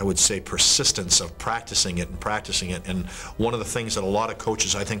I would say persistence of practicing it. And one of the things that a lot of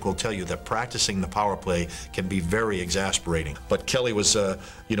coaches, I think, will tell you, that practicing the power play can be very exasperating. But Kelly was,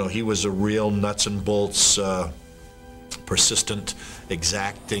 you know, he was a real nuts and bolts, persistent,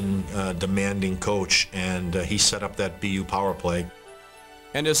 exacting, demanding coach, and he set up that BU power play.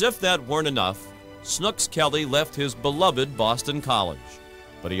 And as if that weren't enough, Snooks Kelly left his beloved Boston College.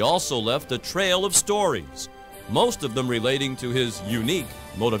 But he also left a trail of stories, most of them relating to his unique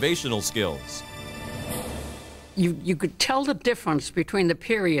motivational skills. You could tell the difference between the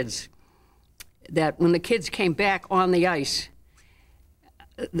periods, that when the kids came back on the ice,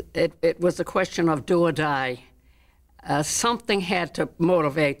 it was a question of do or die. Something had to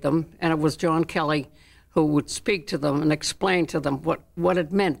motivate them, and it was John Kelly who would speak to them and explain to them what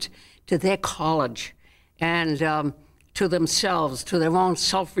it meant to their college and to themselves, to their own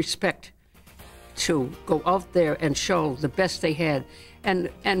self-respect, to go out there and show the best they had. And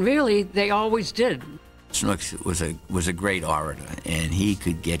really, they always did. Snooks was a great orator, and he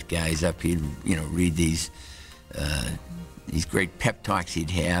could get guys up. He'd, you know, read these great pep talks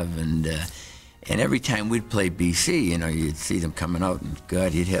he'd have, and every time we'd play BC, you know, you'd see them coming out, and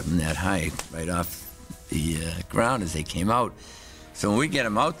God, he'd have them that high right off the ground as they came out. So when we get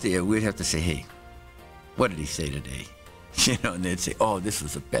them out there, we'd have to say, hey, what did he say today? You know, and they'd say, oh, this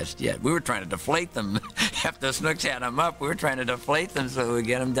was the best yet. We were trying to deflate them. After Snooks had them up, we were trying to deflate them so we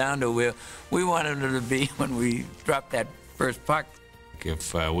get them down to where we wanted them to be when we dropped that first puck.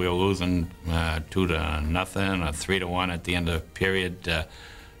 If we were losing 2-0 or 3-1 at the end of the period,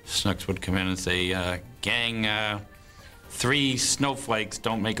 Snooks would come in and say, gang, 3 snowflakes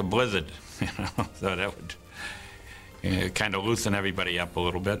don't make a blizzard. You know, so that would kind of loosen everybody up a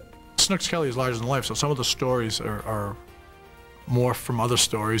little bit. Snooks Kelly is larger than life, so some of the stories are more from other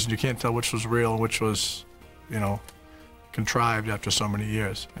stories, and you can't tell which was real and which was, you know, contrived after so many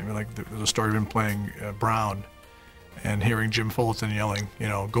years. I mean, like there's a story of him playing Brown and hearing Jim Fullerton yelling, you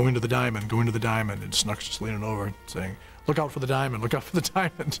know, going to the diamond, and Snooks just leaning over and saying, look out for the diamond, look out for the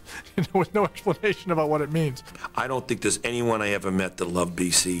diamond, you know, with no explanation about what it means. I don't think there's anyone I ever met that loved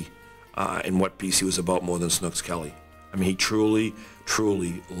BC and what BC was about more than Snooks Kelly. I mean, he truly,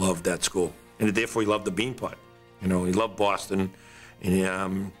 truly loved that school, and therefore he loved the Beanpot. You know, he loved Boston,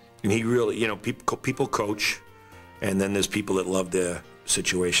 and he really, you know, people coach, and then there's people that love their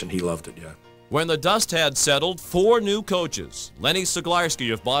situation. He loved it, yeah. When the dust had settled, 4 new coaches, Lenny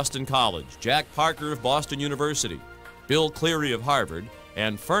Siglarski of Boston College, Jack Parker of Boston University, Bill Cleary of Harvard,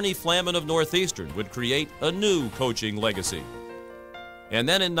 and Fernie Flaman of Northeastern would create a new coaching legacy. And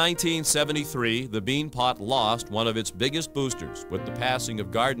then in 1973, the Beanpot lost one of its biggest boosters with the passing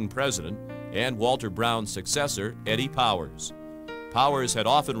of Garden president and Walter Brown's successor, Eddie Powers. Powers had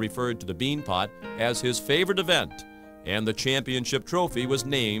often referred to the Beanpot as his favorite event, and the championship trophy was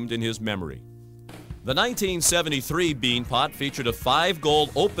named in his memory. The 1973 Beanpot featured a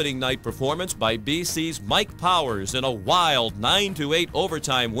 5-goal opening night performance by BC's Mike Powers in a wild 9-8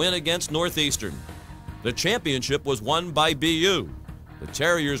 overtime win against Northeastern. The championship was won by BU. The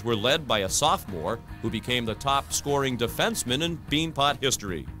Terriers were led by a sophomore who became the top-scoring defenseman in Beanpot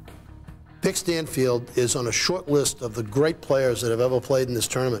history. Dick Stanfield is on a short list of the great players that have ever played in this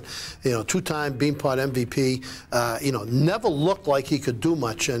tournament. You know, 2-time Beanpot MVP, you know, never looked like he could do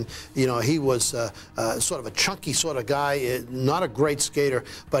much. And, you know, he was sort of a chunky sort of guy, not a great skater,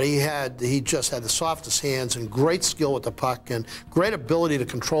 but he just had the softest hands and great skill with the puck and great ability to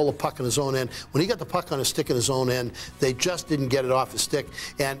control the puck in his own end. When he got the puck on his stick in his own end, they just didn't get it off his stick.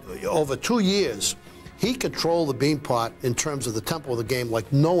 And over 2 years, he controlled the Beanpot in terms of the tempo of the game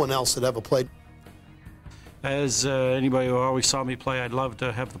like no one else had ever played. As anybody who always saw me play, I'd love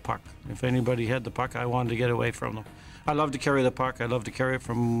to have the puck. If anybody had the puck, I wanted to get away from them. I love to carry the puck. I love to carry it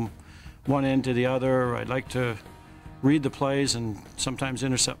from one end to the other. I'd like to read the plays and sometimes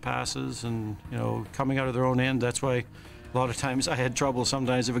intercept passes and, you know, coming out of their own end. That's why a lot of times I had trouble.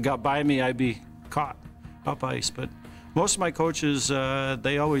 Sometimes if it got by me, I'd be caught up ice. But most of my coaches,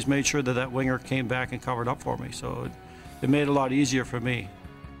 they always made sure that that winger came back and covered up for me, so it made it a lot easier for me.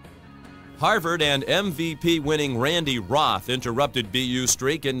 Harvard and MVP winning Randy Roth interrupted BU's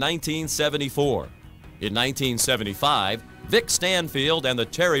streak in 1974. In 1975, Vic Stanfield and the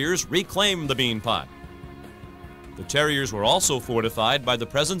Terriers reclaimed the Beanpot. The Terriers were also fortified by the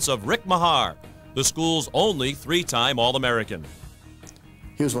presence of Rick Mahar, the school's only 3-time All-American.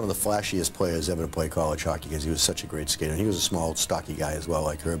 He was one of the flashiest players ever to play college hockey because he was such a great skater. And he was a small, stocky guy as well,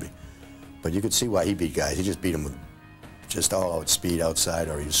 like Herbie. But you could see why he beat guys. He just beat them with just all-out speed outside,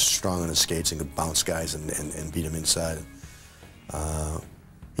 or he was strong on his skates and could bounce guys and beat them inside.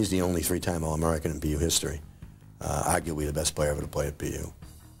 He's the only 3-time All-American in BU history. Arguably the best player ever to play at BU.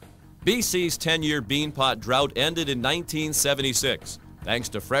 BC's 10-year Beanpot drought ended in 1976, thanks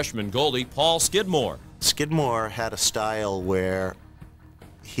to freshman goalie Paul Skidmore. Skidmore had a style where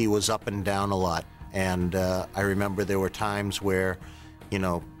he was up and down a lot, and I remember there were times where, you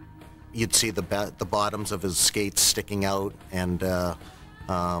know, you'd see the bottoms of his skates sticking out, and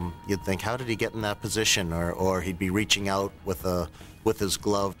you'd think, how did he get in that position? Or he'd be reaching out with his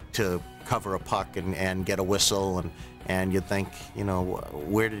glove to cover a puck and get a whistle, and you'd think, you know,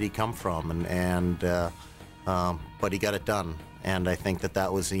 where did he come from? But he got it done, and I think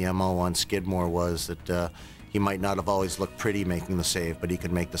that was the MO on Skidmore, was that he might not have always looked pretty making the save, but he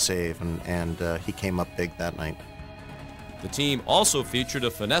could make the save, and he came up big that night. The team also featured a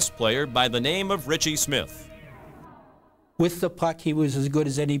finesse player by the name of Richie Smith. With the puck, he was as good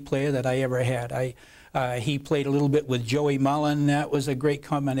as any player that I ever had. He played a little bit with Joey Mullen. That was a great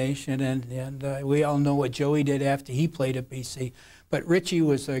combination, and we all know what Joey did after he played at BC. But Richie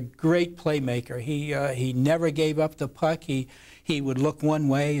was a great playmaker. He never gave up the puck. He would look one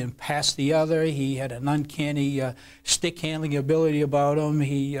way and pass the other. He had an uncanny stick handling ability about him.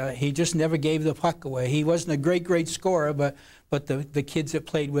 He just never gave the puck away. He wasn't a great scorer, but the kids that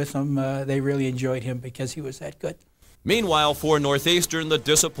played with him, they really enjoyed him because he was that good. Meanwhile, for Northeastern, the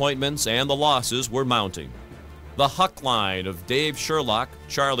disappointments and the losses were mounting. The Huck line of Dave Sherlock,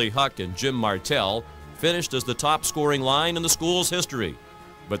 Charlie Huck, and Jim Martell finished as the top-scoring line in the school's history,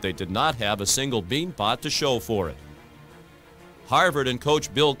 but they did not have a single Beanpot to show for it. Harvard and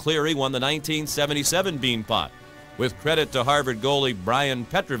coach Bill Cleary won the 1977 Beanpot, with credit to Harvard goalie Brian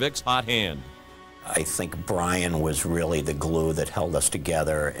Petrovic's hot hand. I think Brian was really the glue that held us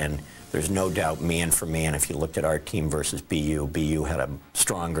together, and there's no doubt man for man, if you looked at our team versus BU had a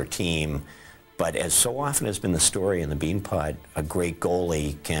stronger team. But as so often has been the story in the Beanpot, a great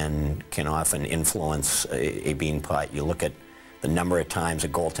goalie can often influence a Beanpot. You look at the number of times a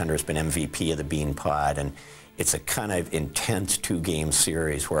goaltender has been MVP of the Beanpot, and it's a kind of intense two-game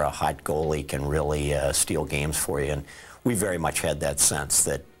series where a hot goalie can really steal games for you. And we very much had that sense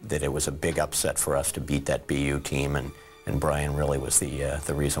that it was a big upset for us to beat that BU team, and Brian really was the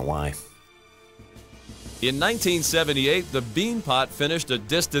reason why. In 1978, the Beanpot finished a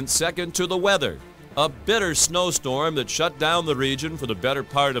distant second to the weather. A bitter snowstorm that shut down the region for the better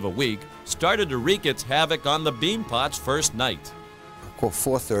part of a week started to wreak its havoc on the Beanpot's first night. Quote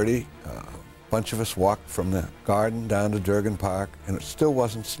 4:30, a bunch of us walked from the garden down to Durgan Park, and it still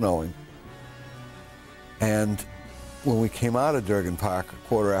wasn't snowing. And when we came out of Durgan Park, a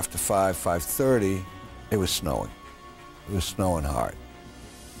quarter after 5:30, it was snowing. It was snowing hard.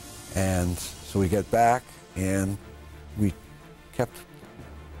 And so we get back, and we got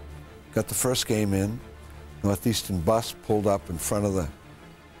the first game in. Northeastern bus pulled up in front of the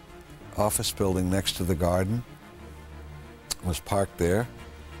office building next to the garden. Was parked there.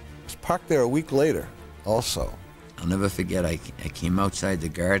 Was parked there a week later also. I'll never forget, I came outside the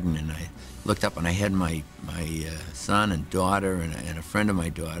garden and I looked up and I had my son and daughter and a friend of my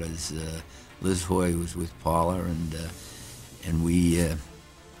daughter's, Liz Hoy, was with Paula, and we,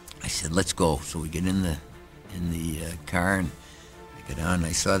 I said, let's go. So we get in the car, and I get on.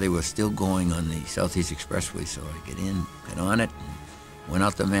 I saw they were still going on the Southeast Expressway, so I get on it, and went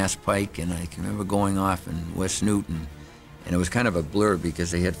out to Mass Pike, and I can remember going off in West Newton, and it was kind of a blur because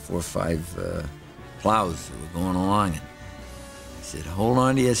they had 4 or 5 plows that were going along. And I said, hold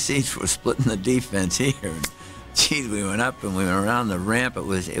on to your seats, we're splitting the defense here. And geez, we went up and we went around the ramp. It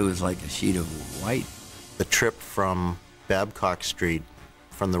was like a sheet of white. The trip from Babcock Street,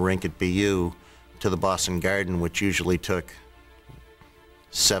 from the rink at BU to the Boston Garden, which usually took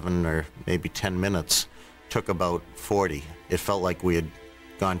 7 or maybe 10 minutes, took about 40. It felt like we had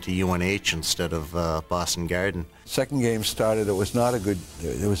gone to UNH instead of Boston Garden. Second game started. It was not a good.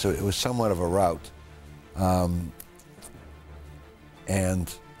 It was somewhat of a rout,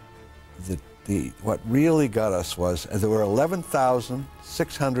 and what really got us was there were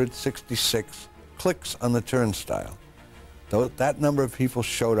 11,666 clicks on the turnstile. That number of people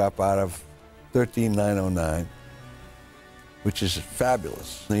showed up out of 13,909, which is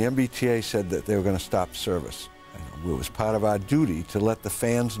fabulous. The MBTA said that they were going to stop service. It was part of our duty to let the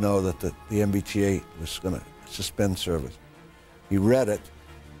fans know that the MBTA was going to suspend service. We read it.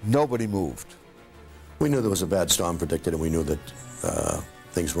 Nobody moved. We knew there was a bad storm predicted, and we knew that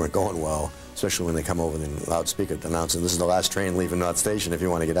things weren't going well, especially when they come over the loudspeaker announcing this is the last train leaving North Station if you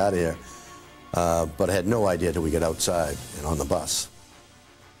want to get out of here. But I had no idea till we get outside and on the bus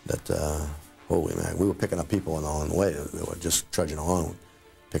that, holy man, we were picking up people along the way. They were just trudging along,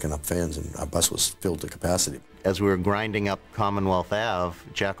 picking up fans, and our bus was filled to capacity. As we were grinding up Commonwealth Ave,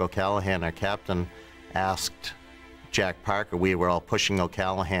 Jack O'Callahan, our captain, asked Jack Parker, we were all pushing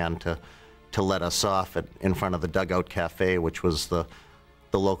O'Callahan to let us off in front of the Dugout Cafe, which was the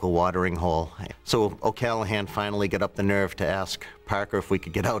local watering hole. So O'Callahan finally got up the nerve to ask Parker if we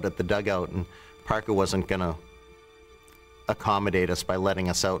could get out at the dugout, and Parker wasn't going to accommodate us by letting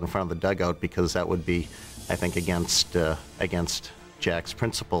us out in front of the dugout because that would be, I think, against Jack's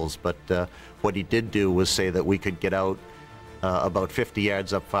principles. But what he did do was say that we could get out about 50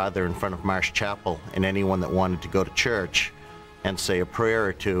 yards up farther in front of Marsh Chapel, and anyone that wanted to go to church and say a prayer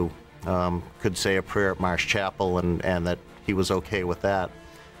or two could say a prayer at Marsh Chapel, and that he was okay with that.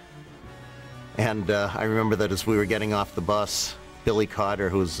 And I remember that as we were getting off the bus, Billy Cotter,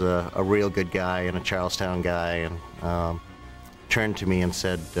 who's a real good guy and a Charlestown guy, and turned to me and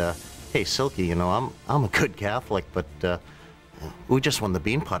said, hey, Silky, you know, I'm a good Catholic, but we just won the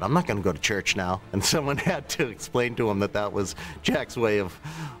Beanpot. I'm not going to go to church now. And someone had to explain to him that that was Jack's way of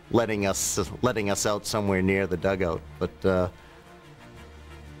letting us out somewhere near the dugout. But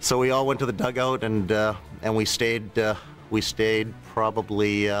so we all went to the dugout, and we stayed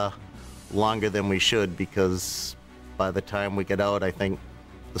probably longer than we should, because by the time we get out, I think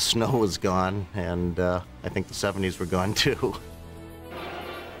the snow was gone, and I think the 70s were gone too.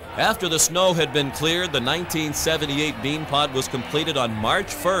 After the snow had been cleared, the 1978 Beanpot was completed on March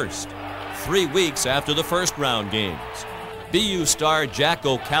 1st. 3 weeks after the first round games. BU star Jack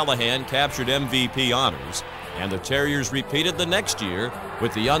O'Callahan captured MVP honors, and the Terriers repeated the next year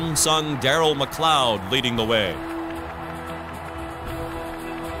with the unsung Darryl McLeod leading the way.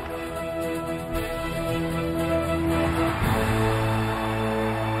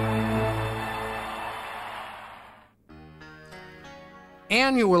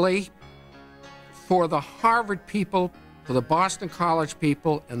 Annually, for the Harvard people, for the Boston College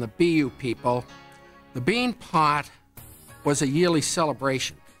people, and the BU people, the Beanpot was a yearly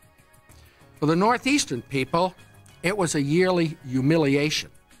celebration. For the Northeastern people, it was a yearly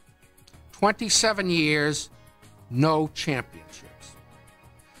humiliation. 27 years, no championships.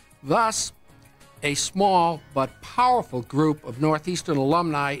 Thus, a small but powerful group of Northeastern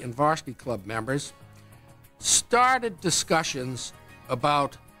alumni and varsity club members started discussions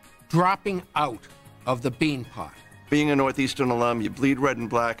about dropping out of the Beanpot. Being a Northeastern alum, you bleed red and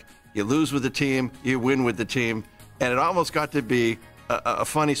black, you lose with the team, you win with the team, and it almost got to be a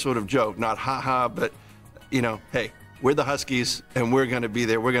funny sort of joke, not ha-ha, but, you know, hey, we're the Huskies, and we're going to be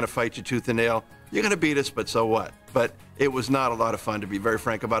there, we're going to fight you tooth and nail. You're going to beat us, but so what? But it was not a lot of fun, to be very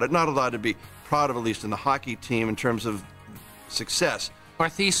frank about it, not a lot to be proud of, at least in the hockey team, in terms of success.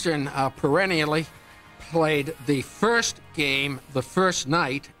 Northeastern perennially played the first game the first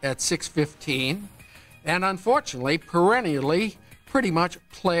night at 6:15, and unfortunately, perennially pretty much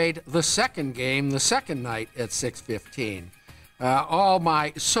played the second game the second night at 6:15. All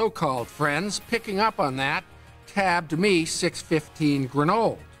my so-called friends picking up on that tabbed me 6:15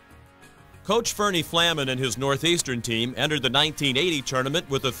 Grenoble. Coach Fernie Flaman and his Northeastern team entered the 1980 tournament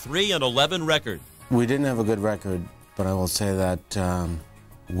with a 3-11 record. We didn't have a good record, but I will say that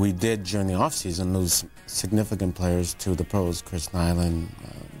we did, during the offseason, lose significant players to the pros. Chris Nyland,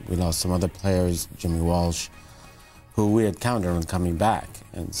 we lost some other players, Jimmy Walsh, who we had counted on coming back.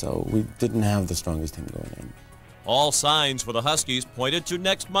 And so we didn't have the strongest team going in. All signs for the Huskies pointed to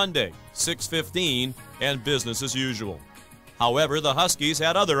next Monday, 6:15, and business as usual. However, the Huskies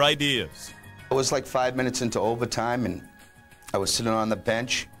had other ideas. It was like 5 minutes into overtime, and I was sitting on the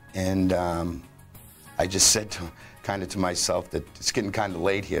bench, and I just said to myself that it's getting kind of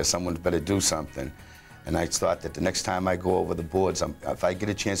late here, someone's better do something. And I thought that the next time I go over the boards, if I get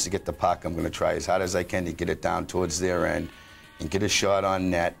a chance to get the puck, I'm going to try as hard as I can to get it down towards their end and get a shot on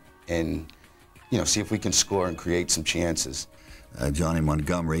net and, you know, see if we can score and create some chances. Johnny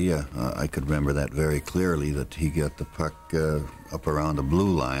Montgomery, I could remember that very clearly, that he got the puck up around the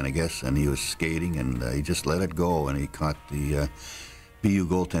blue line, I guess, and he was skating, and he just let it go, and he caught the BU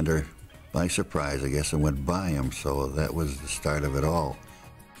goaltender by surprise, I guess, and went by him, so that was the start of it all.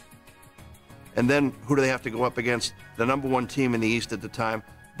 And then who do they have to go up against? The #1 team in the East at the time,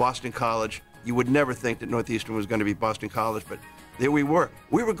 Boston College. You would never think that Northeastern was going to be Boston College, but there we were.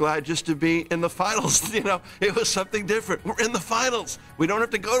 We were glad just to be in the finals. You know, it was something different. We're in the finals. We don't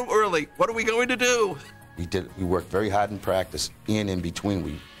have to go early. What are we going to do? We worked very hard in practice and in between.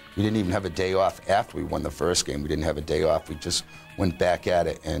 We didn't even have a day off after we won the first game. We didn't have a day off. We just went back at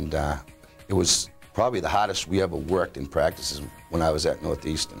it, and it was probably the hardest we ever worked in practices when I was at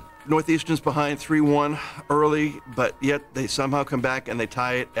Northeastern. Northeastern's behind 3-1 early, but yet they somehow come back and they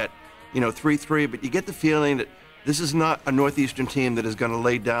tie it at, 3-3. But you get the feeling that this is not a Northeastern team that is going to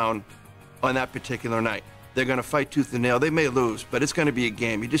lay down on that particular night. They're going to fight tooth and nail. They may lose, but it's going to be a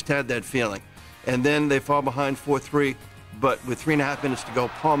game. You just had that feeling. And then they fall behind 4-3, but with 3.5 minutes to go,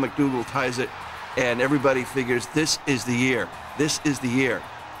 Paul McDougall ties it, and everybody figures this is the year. This is the year.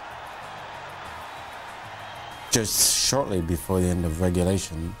 Just shortly before the end of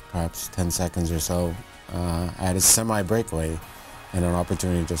regulation, perhaps 10 seconds or so, I had a semi-breakaway and an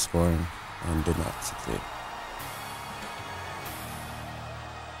opportunity to score and did not succeed.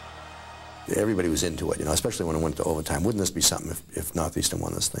 Everybody was into it, especially when it went to overtime. Wouldn't this be something if Northeastern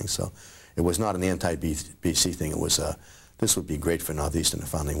won this thing? So it was not an anti-BC thing. It was, this would be great for Northeastern to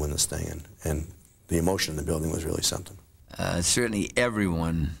finally win this thing, and the emotion in the building was really something. Certainly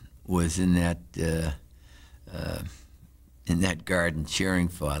everyone was in that garden cheering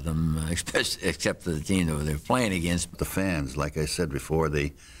for them, except for the team that they were playing against. The fans, like I said before,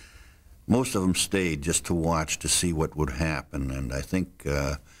 most of them stayed just to watch, to see what would happen, and I think,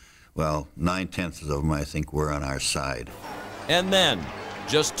 well, 9/10 of them, I think, were on our side. And then,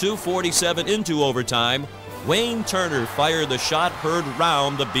 just 2:47 into overtime, Wayne Turner fired the shot heard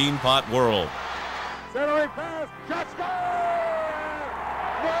round the Beanpot world. Centering pass, shot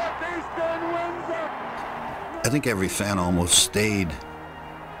Northeastern wins it. I think every fan almost stayed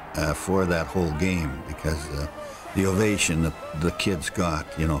for that whole game, because the ovation that the kids got,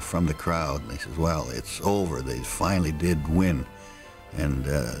 from the crowd, and they said, well, it's over. They finally did win. And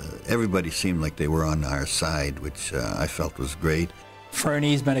everybody seemed like they were on our side, which I felt was great.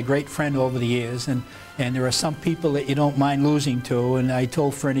 Fernie's been a great friend over the years, and there are some people that you don't mind losing to, and I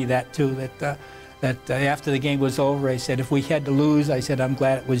told Fernie that too, that after the game was over, I said, if we had to lose, I said, I'm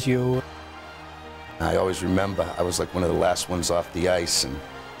glad it was you. I always remember I was like one of the last ones off the ice, and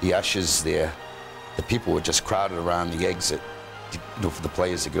the ushers there, the people were just crowded around the exit, you know, for the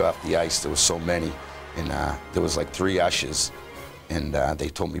players to get off the ice. There were so many, and there was like 3 ushers, and they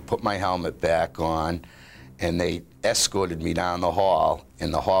told me put my helmet back on, and they escorted me down the hall,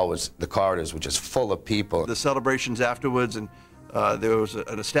 and the corridors were just full of people. The celebrations afterwards, and there was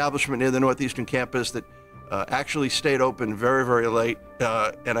an establishment near the Northeastern campus that actually stayed open very, very late,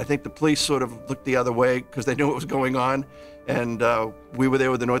 and I think the police sort of looked the other way because they knew what was going on, and we were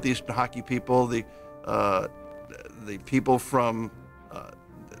there with the Northeastern hockey people, the people from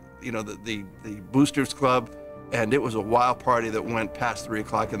you know, the Boosters Club, and it was a wild party that went past 3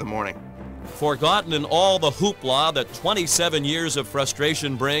 o'clock in the morning. Forgotten in all the hoopla that 27 years of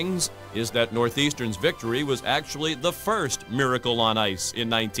frustration brings is that Northeastern's victory was actually the first miracle on ice in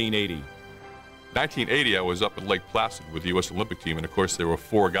 1980. 1980, I was up at Lake Placid with the U.S. Olympic team, and of course there were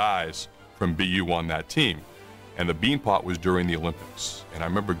 4 guys from BU on that team. And the Beanpot was during the Olympics. And I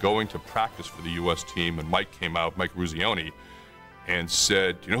remember going to practice for the U.S. team, and Mike came out, Mike Ruzioni, and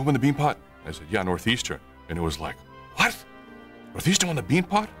said, do you know who won the Beanpot? I said, yeah, Northeastern. And it was like, what? Northeastern won the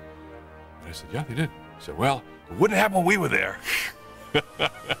Beanpot? And I said, yeah, they did. I said, well, it wouldn't happen when we were there.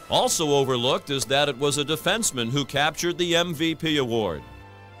 Also overlooked is that it was a defenseman who captured the MVP award.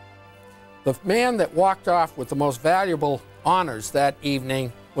 The man that walked off with the most valuable honors that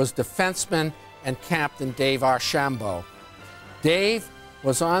evening was defenseman and captain Dave Archambault. Dave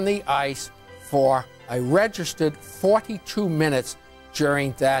was on the ice for a registered 42 minutes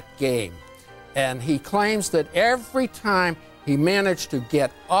during that game. And he claims that every time he managed to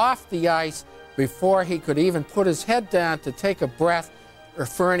get off the ice before he could even put his head down to take a breath,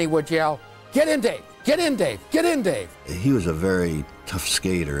 Fernie would yell, "Get in, Dave! Get in, Dave! Get in, Dave!" He was a very tough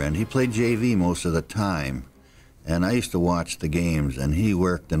skater, and he played JV most of the time. And I used to watch the games, and he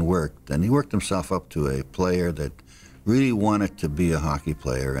worked and worked, and he worked himself up to a player that really wanted to be a hockey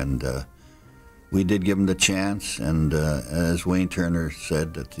player. And we did give him the chance, and as Wayne Turner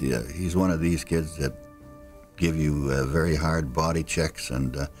said, that he's one of these kids that give you very hard body checks,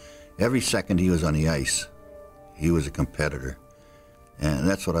 and every second he was on the ice, he was a competitor. And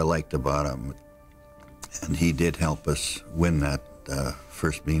that's what I liked about him. And he did help us win that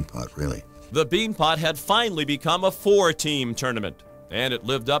first Beanpot, really. The Beanpot had finally become a 4-team tournament, and it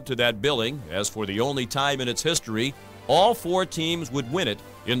lived up to that billing, as for the only time in its history, all 4 teams would win it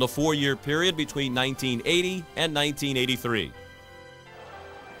in the 4-year period between 1980 and 1983.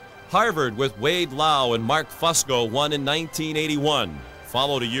 Harvard with Wade Lau and Mark Fusco won in 1981,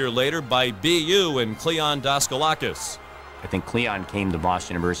 followed a year later by BU and Cleon Daskalakis. I think Cleon came to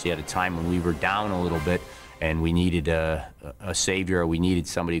Boston University at a time when we were down a little bit and we needed a savior. We needed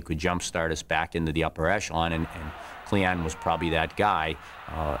somebody who could jumpstart us back into the upper echelon, and Cleon was probably that guy.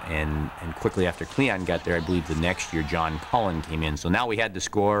 And quickly after Cleon got there, I believe the next year John Cullen came in. So now we had the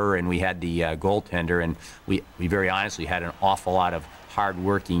scorer and we had the goaltender, and we very honestly had an awful lot of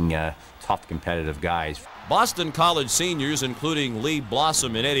hard-working, tough, competitive guys. Boston College seniors, including Lee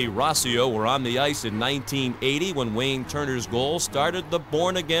Blossom and Eddie Rossio, were on the ice in 1980 when Wayne Turner's goal started the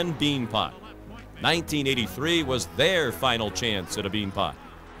born-again Beanpot. 1983 was their final chance at a Beanpot.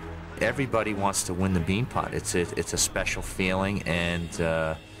 Everybody wants to win the Beanpot. It's a special feeling,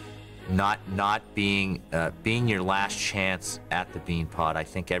 and not being your last chance at the Beanpot. I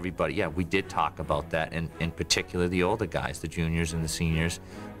think everybody, yeah, we did talk about that, and in particular the older guys, the juniors and the seniors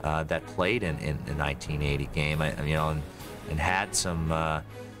that played in the 1980 game, you know, and had some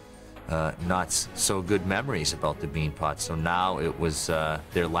not so good memories about the Beanpot. So now it was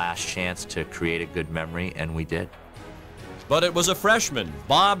their last chance to create a good memory, and we did. But it was a freshman,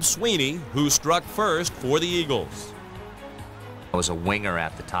 Bob Sweeney, who struck first for the Eagles. I was a winger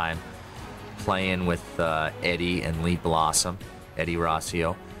at the time, playing with Eddie and Lee Blossom, Eddie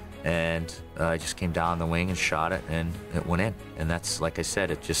Rossio, and I just came down the wing and shot it, and it went in. And that's, like I said,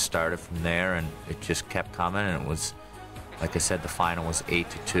 it just started from there, and it just kept coming, and it was, like I said, the final was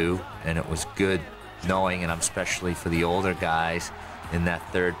 8-2, and it was good knowing, and especially for the older guys in that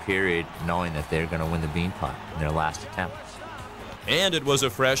third period, knowing that they're going to win the Beanpot in their last attempt. And it was a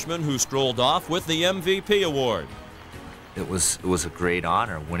freshman who strolled off with the MVP award. It was a great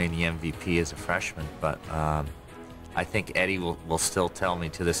honor winning the MVP as a freshman, but I think Eddie will still tell me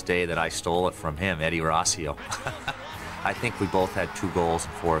to this day that I stole it from him, Eddie Rossio. I think we both had 2 goals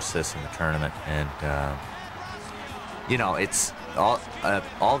and 4 assists in the tournament, and you know, it's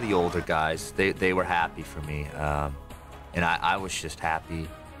all the older guys, they were happy for me, and I was just happy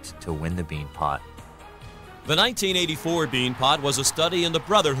to win the Beanpot. The 1984 Beanpot was a study in the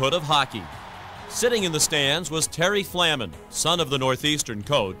brotherhood of hockey. Sitting in the stands was Terry Flaman, son of the Northeastern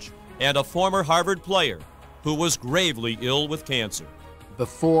coach, and a former Harvard player who was gravely ill with cancer.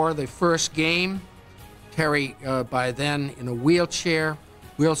 Before the first game, Terry, by then in a wheelchair,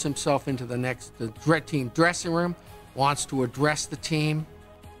 wheels himself into the team dressing room, wants to address the team,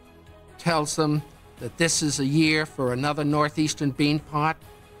 tells them that this is a year for another Northeastern Beanpot,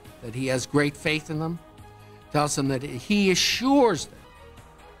 that he has great faith in them, tells them that he assures them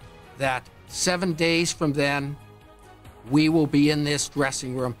that 7 days from then, we will be in this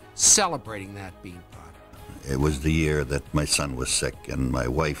dressing room celebrating that Beanpot. It was the year that my son was sick, and my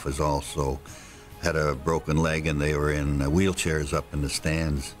wife was also had a broken leg, and they were in wheelchairs up in the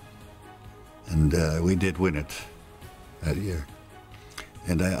stands. And we did win it that year.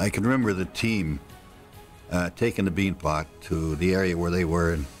 And I can remember the team taking the Beanpot to the area where they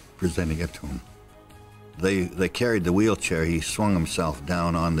were and presenting it to him. They carried the wheelchair. He swung himself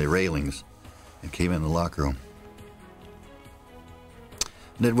down on the railings and came in the locker room.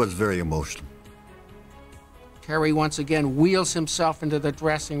 And it was very emotional. Terry once again wheels himself into the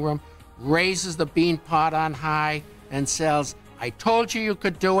dressing room, raises the Beanpot on high, and says, "I told you you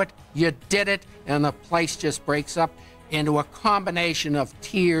could do it, you did it," and the place just breaks up into a combination of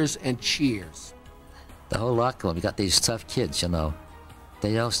tears and cheers. The whole locker room, you got these tough kids, you know.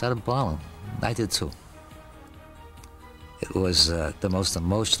 They all started bawling. I did too. It was the most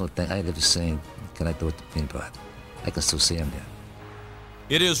emotional thing I'd ever seen connected with the Beanpot. I can still see him there.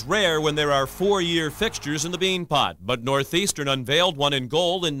 It is rare when there are four-year fixtures in the Beanpot, but Northeastern unveiled one in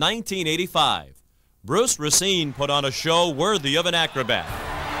gold in 1985. Bruce Racine put on a show worthy of an acrobat.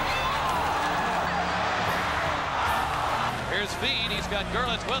 Here's Feed. He's got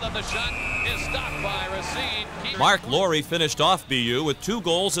Gerlitz with him. The shot is stopped by Racine. Mark Laurie finished off BU with 2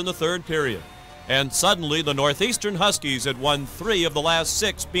 goals in the third period. And suddenly the Northeastern Huskies had won 3 of the last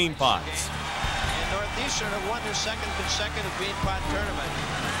 6 Beanpots. And Northeastern have won their second consecutive Beanpot tournament.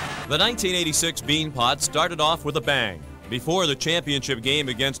 The 1986 Beanpot started off with a bang. Before the championship game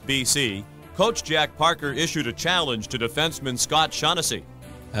against BC, Coach Jack Parker issued a challenge to defenseman Scott Shaughnessy.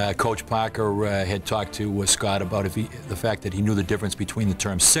 Coach Parker had talked to Scott about the fact that he knew the difference between the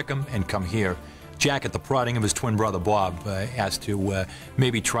terms sick 'em and come here. Jack, at the prodding of his twin brother Bob, asked to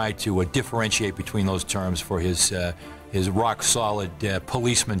maybe try to differentiate between those terms for his rock-solid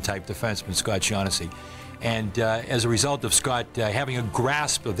policeman-type defenseman, Scott Shaughnessy. And as a result of Scott having a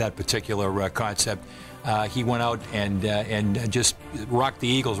grasp of that particular concept, he went out and just rocked the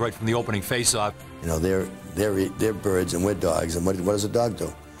Eagles right from the opening face-off. You know, they're birds and we're dogs, and what does a dog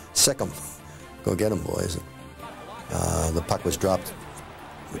do? Sick them. Go get them, boys. The puck was dropped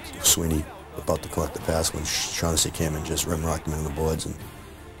with Sweeney about to collect the pass when Shaughnessy came and just rim-rocked him into the boards and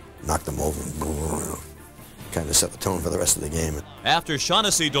knocked him over and kind of set the tone for the rest of the game. After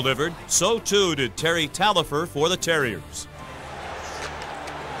Shaughnessy delivered, so too did Terry Talifer for the Terriers.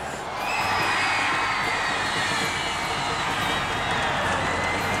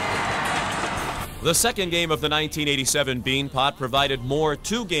 The second game of the 1987 Beanpot provided more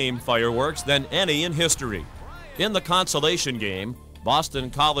 2-game fireworks than any in history. In the consolation game, Boston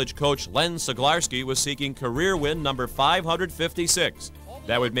College coach Len Siglarski was seeking career win number 556.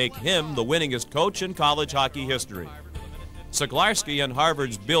 That would make him the winningest coach in college hockey history. Siglarski and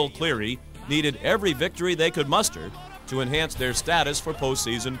Harvard's Bill Cleary needed every victory they could muster to enhance their status for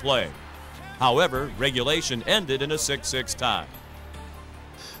postseason play. However, regulation ended in a 6-6 tie.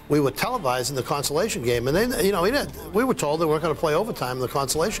 We were televising the consolation game, and then, you know, we were told they weren't going to play overtime in the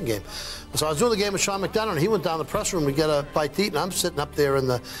consolation game. So I was doing the game with Sean McDonough, and he went down to the press room to get a bite to eat, and I'm sitting up there in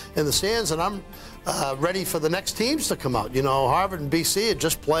the stands, and I'm ready for the next teams to come out. You know, Harvard and BC had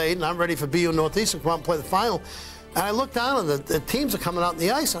just played, and I'm ready for BU Northeastern to come out and play the final. And I look down, and the teams are coming out in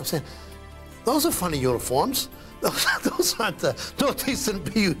the ice, and I'm saying, those are funny uniforms. Those aren't the Northeastern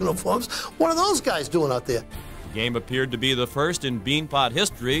BU uniforms. What are those guys doing out there? The game appeared to be the first in Beanpot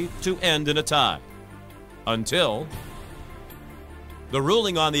history to end in a tie. Until the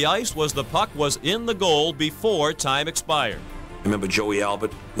ruling on the ice was the puck was in the goal before time expired. I remember Joey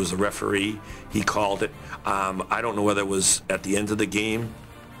Albert was the referee. He called it. I don't know whether it was at the end of the game,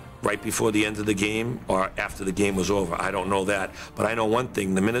 right before the end of the game, or after the game was over. I don't know that. But I know one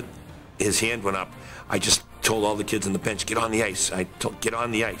thing. The minute his hand went up, I just told all the kids on the bench, get on the ice. I told, get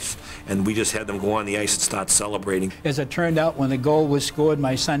on the ice. And we just had them go on the ice and start celebrating. As it turned out, when the goal was scored,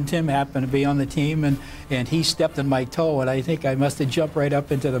 my son Tim happened to be on the team, and he stepped on my toe, and I think I must have jumped right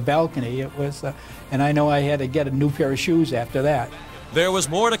up into the balcony. It was, and I know I had to get a new pair of shoes after that. There was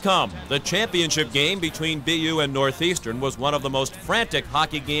more to come. The championship game between BU and Northeastern was one of the most frantic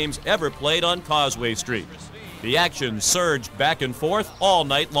hockey games ever played on Causeway Street. The action surged back and forth all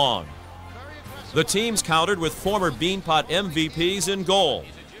night long. The teams countered with former Beanpot MVPs in goal.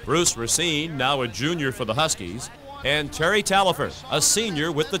 Bruce Racine, now a junior for the Huskies, and Terry Talifer, a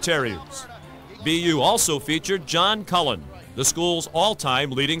senior with the Terriers. BU also featured John Cullen, the school's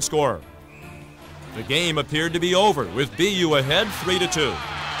all-time leading scorer. The game appeared to be over, with BU ahead 3-2.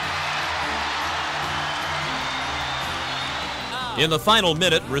 In the final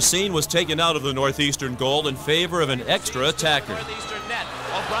minute, Racine was taken out of the Northeastern goal in favor of an extra attacker. Northeastern net.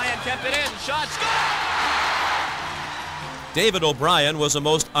 O'Brien kept it in. Shot, score! David O'Brien was a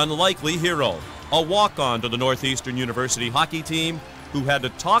most unlikely hero, a walk-on to the Northeastern University hockey team who had to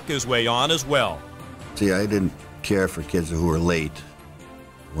talk his way on as well. See, I didn't care for kids who were late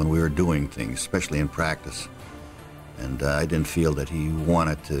when we were doing things, especially in practice. And I didn't feel that he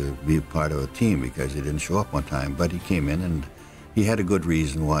wanted to be a part of a team because he didn't show up on time. But he came in and he had a good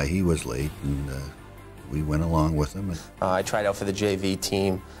reason why he was late, and we went along with him. I tried out for the JV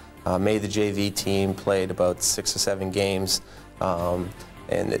team, made the JV team, played about 6 or 7 games.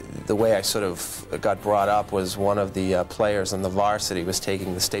 And the way I sort of got brought up was one of the players on the varsity was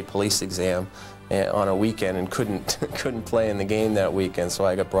taking the state police exam on a weekend and couldn't play in the game that weekend, so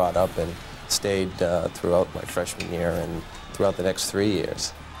I got brought up and stayed throughout my freshman year and throughout the next 3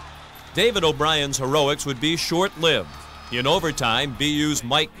 years. David O'Brien's heroics would be short-lived. In overtime, BU's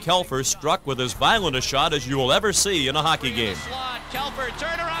Mike Kelfer struck with as violent a shot as you will ever see in a hockey game. Slot, Kelfer,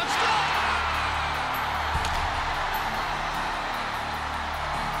 turnaround,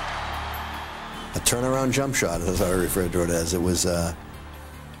 A turnaround jump shot, as I referred to it as. It was,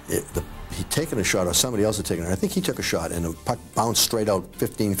 he'd taken a shot, or somebody else had taken it. I think he took a shot, and the puck bounced straight out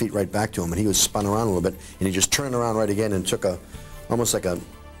 15 feet right back to him, and he was spun around a little bit, and he just turned around right again and took almost like a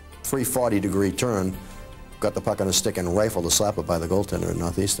 340-degree turn, got the puck on his stick and rifled a slapper by the goaltender at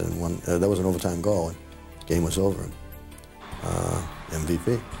Northeastern. That was an overtime goal, and the game was over.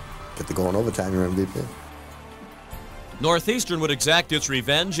 MVP. Get the goal in overtime, you're MVP. Northeastern would exact its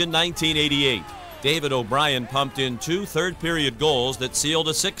revenge in 1988. David O'Brien pumped in 2 third-period goals that sealed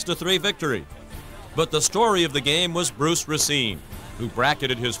a 6-3 victory. But the story of the game was Bruce Racine, who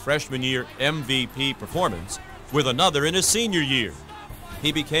bracketed his freshman year MVP performance with another in his senior year.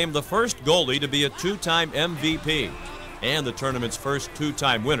 He became the first goalie to be a 2-time MVP and the tournament's first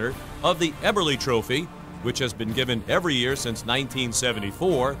 2-time winner of the Eberle Trophy, which has been given every year since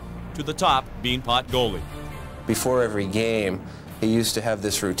 1974 to the top Beanpot goalie. Before every game, he used to have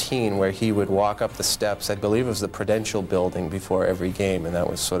this routine where he would walk up the steps. I believe it was the Prudential building before every game, and that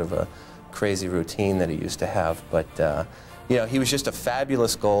was sort of a crazy routine that he used to have. But, you know, he was just a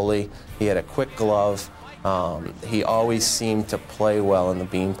fabulous goalie. He had a quick glove. He always seemed to play well in the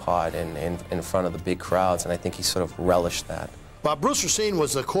Beanpot and in front of the big crowds, and I think he sort of relished that. Well, Bruce Racine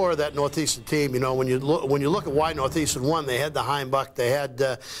was the core of that Northeastern team. You know, when you look at why Northeastern won, they had the Heimbuck, they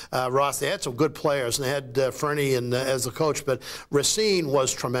had Ross, they had some good players, and they had Fernie as the coach. But Racine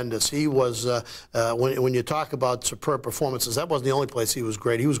was tremendous. He was when you talk about superb performances, that wasn't the only place he was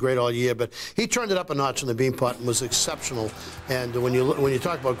great. He was great all year, but he turned it up a notch in the Beanpot and was exceptional. And when you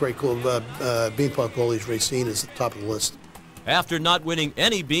talk about great Beanpot goalies, Racine is at the top of the list. After not winning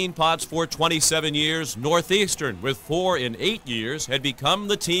any Beanpots for 27 years, Northeastern, with 4 in 8 years, had become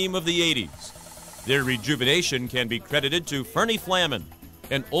the team of the 80s. Their rejuvenation can be credited to Fernie Flaman,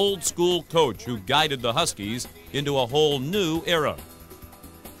 an old-school coach who guided the Huskies into a whole new era.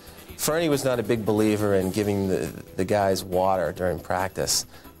 Fernie was not a big believer in giving the guys water during practice.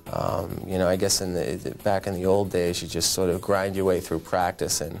 You know, I guess back in the old days, you just sort of grind your way through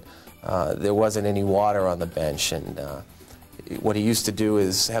practice, and there wasn't any water on the bench. And what he used to do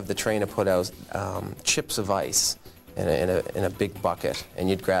is have the trainer put out chips of ice in a big bucket, and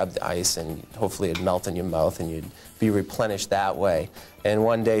you'd grab the ice and hopefully it'd melt in your mouth and you'd be replenished that way. And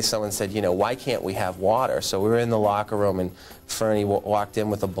one day someone said, you know, why can't we have water? So we were in the locker room and Fernie walked in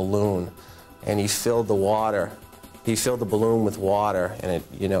with a balloon and he filled the water. He filled the balloon with water, and it,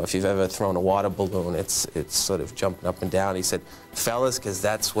 you know, if you've ever thrown a water balloon, it's sort of jumping up and down. He said, fellas, because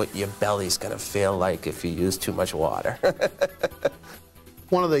that's what your belly's going to feel like if you use too much water.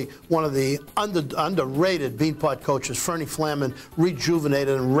 One of the underrated Beanpot coaches, Fernie Flaman,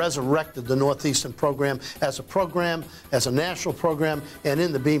 rejuvenated and resurrected the Northeastern program, as a national program, and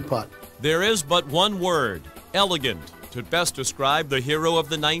in the Beanpot. There is but one word, elegant, to best describe the hero of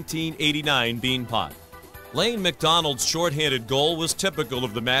the 1989 Beanpot. Lane McDonald's shorthanded goal was typical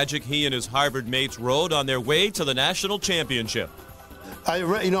of the magic he and his Harvard mates rode on their way to the national championship.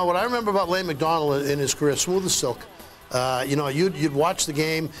 You know, what I remember about Lane McDonald in his career, smooth as silk. You know, you'd watch the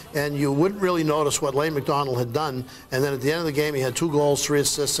game and you wouldn't really notice what Lane McDonald had done. And then at the end of the game, he had 2 goals, 3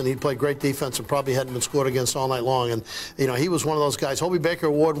 assists, and he'd played great defense and probably hadn't been scored against all night long. And, you know, he was one of those guys, Hobie Baker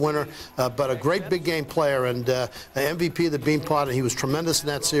Award winner, but a great big game player and MVP of the Beanpot, and he was tremendous in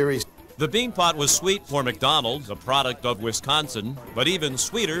that series. The Beanpot was sweet for McDonald, a product of Wisconsin, but even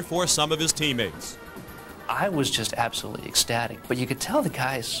sweeter for some of his teammates. I was just absolutely ecstatic, but you could tell the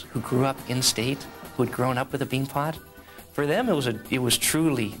guys who grew up in state, who had grown up with a Beanpot, for them it was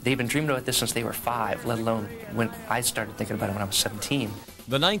truly, they've been dreaming about this since they were 5, let alone when I started thinking about it when I was 17.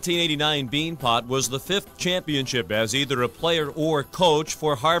 The 1989 Beanpot was the 5th championship as either a player or coach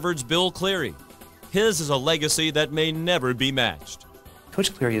for Harvard's Bill Cleary. His is a legacy that may never be matched.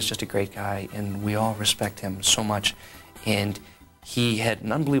 Coach Cleary is just a great guy, and we all respect him so much. And he had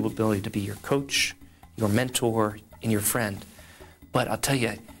an unbelievable ability to be your coach, your mentor, and your friend. But I'll tell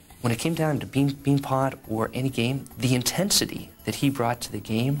you, when it came down to Beanpot or any game, the intensity that he brought to the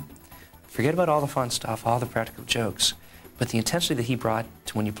game, forget about all the fun stuff, all the practical jokes, but the intensity that he brought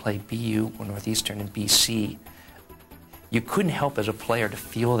to when you play BU or Northeastern and BC, you couldn't help as a player to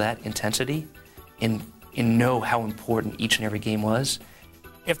feel that intensity and know how important each and every game was.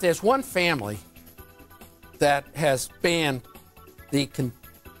 If there's one family that has spanned the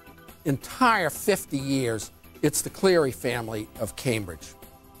entire 50 years, it's the Cleary family of Cambridge.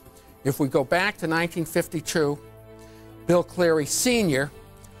 If we go back to 1952, Bill Cleary Sr.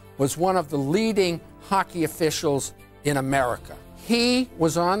 was one of the leading hockey officials in America. He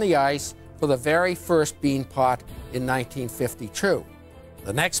was on the ice for the very first Beanpot in 1952.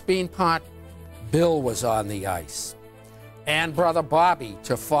 The next Beanpot, Bill was on the ice, and brother Bobby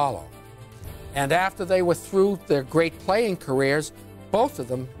to follow. And after they were through their great playing careers, both of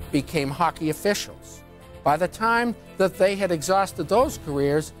them became hockey officials. By the time that they had exhausted those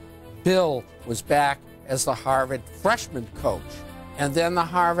careers, Bill was back as the Harvard freshman coach, and then the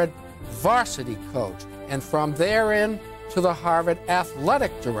Harvard varsity coach, and from therein to the Harvard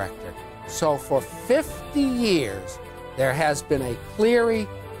athletic director. So for 50 years, there has been a Cleary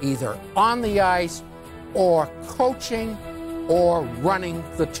either on the ice or coaching or running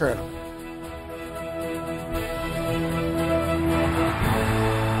the tournament.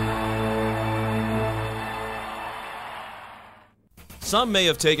 Some may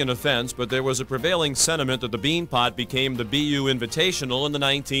have taken offense, but there was a prevailing sentiment that the Beanpot became the BU Invitational in the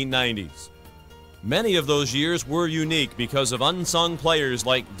 1990s. Many of those years were unique because of unsung players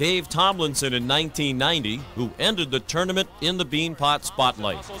like Dave Tomlinson in 1990, who ended the tournament in the Beanpot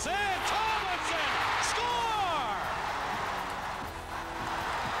spotlight.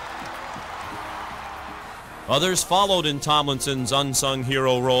 Others followed in Tomlinson's unsung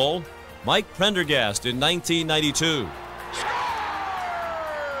hero role. Mike Prendergast in 1992.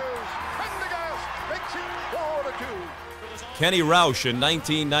 Kenny Roush in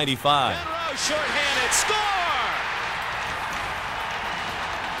 1995. And Roush short-handed, score!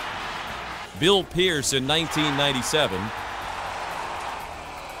 Bill Pierce in 1997.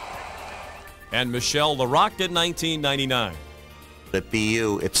 And Michel Larocque in 1999. At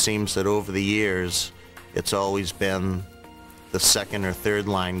BU, it seems that over the years, it's always been the second or third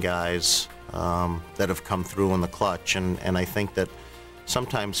line guys that have come through in the clutch. And I think that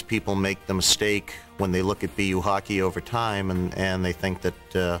sometimes people make the mistake when they look at BU hockey over time and they think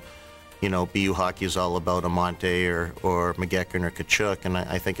that, you know, BU hockey is all about Amante or McGeckern or Kachuk. And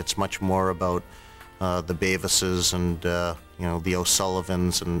I think it's much more about the Bavises and, you know, the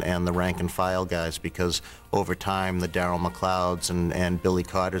O'Sullivans and the rank and file guys, because over time the Darryl McLeods and Billy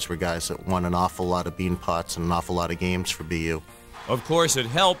Cotters were guys that won an awful lot of Beanpots and an awful lot of games for BU. Of course, it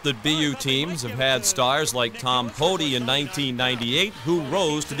helped that BU teams have had stars like Tom Pody in 1998 who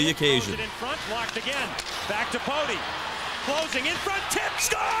rose to the occasion. In front, blocked again. Back to Pody. Closing in front, tip,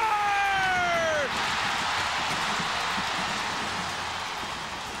 score!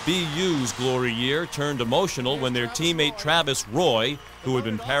 BU's glory year turned emotional when their teammate Travis Roy, who had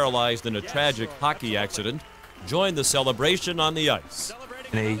been paralyzed in a tragic hockey accident, joined the celebration on the ice.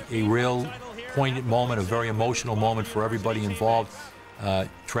 A real poignant moment, a very emotional moment for everybody involved.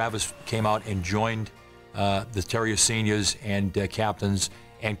 Travis came out and joined the Terrier seniors and captains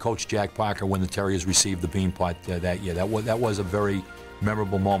and Coach Jack Parker when the Terriers received the Beanpot that year. That was a very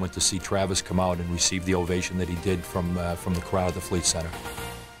memorable moment to see Travis come out and receive the ovation that he did from the crowd at the Fleet Center.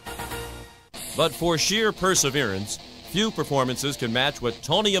 But for sheer perseverance, Few performances can match what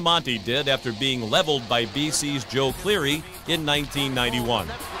Tony Amonte did after being leveled by BC's Joe Cleary in 1991.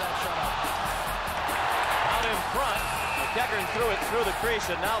 Out in front, McEachern threw it through the crease,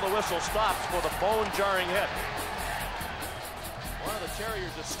 and now the whistle stops for the bone-jarring hit. One of the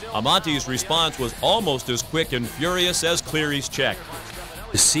Terriers is still... Amonte's response was almost as quick and furious as Cleary's check.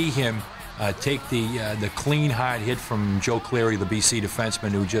 To see him take the clean, hard hit from Joe Cleary, the BC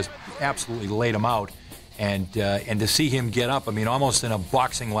defenseman, who just absolutely laid him out, and to see him get up, I mean, almost in a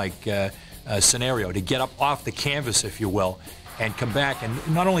boxing-like scenario, to get up off the canvas, if you will, and come back and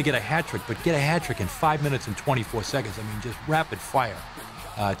not only get a hat trick, but get a hat trick in 5 minutes and 24 seconds. I mean, just rapid fire.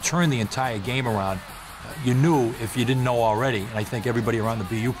 Turn the entire game around. You knew, if you didn't know already, and I think everybody around the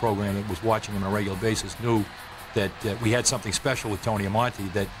BU program that was watching him on a regular basis knew that we had something special with Tony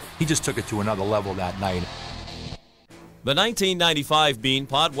Amonte, that he just took it to another level that night. The 1995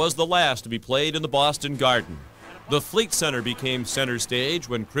 Beanpot was the last to be played in the Boston Garden. The Fleet Center became center stage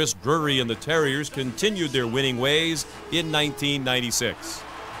when Chris Drury and the Terriers continued their winning ways in 1996.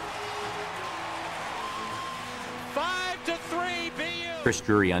 5-3 BU. Chris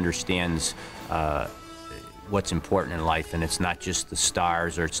Drury understands what's important in life, and it's not just the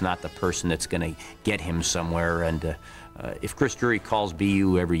stars, or it's not the person that's going to get him somewhere. And if Chris Drury calls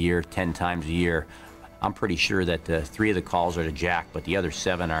BU every year, 10 times a year, I'm pretty sure that 3 of the calls are to Jack, but the other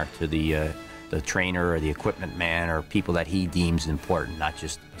 7 are to the trainer or the equipment man or people that he deems important, not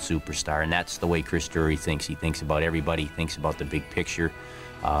just a superstar. And that's the way Chris Drury thinks. He thinks about everybody, he thinks about the big picture,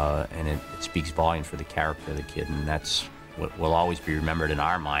 and it speaks volumes for the character of the kid. And that's what will always be remembered in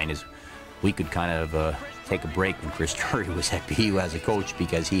our mind, is we could kind of take a break when Chris Drury was at BU as a coach,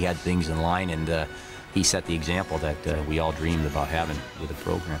 because he had things in line, and he set the example that we all dreamed about having with the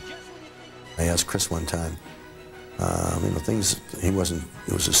program. I asked Chris one time, you know, he was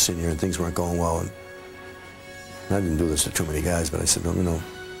a senior and things weren't going well, and I didn't do this to too many guys, but I said, well, you know,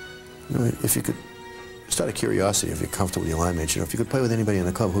 if you could, just out of curiosity, if you're comfortable with your line mates, you know, if you could play with anybody in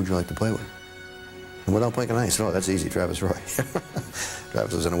the club, who'd you like to play with? And without blinking an eye, I said, oh, that's easy, Travis Roy.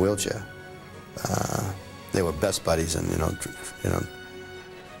 Travis was in a wheelchair. They were best buddies, and you know,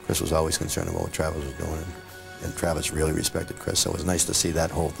 Chris was always concerned about what Travis was doing, and Travis really respected Chris. So it was nice to see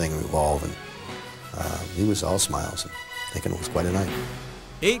that whole thing evolve, and he was all smiles, and thinking it was quite a night.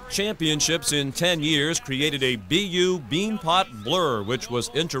 8 championships in 10 years created a BU Beanpot blur, which was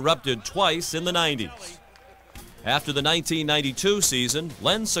interrupted twice in the 90s. After the 1992 season,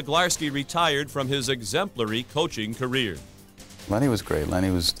 Len Siglarski retired from his exemplary coaching career. Lenny was great.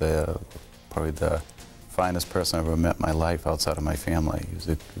 Lenny was probably the finest person I've ever met in my life outside of my family. He was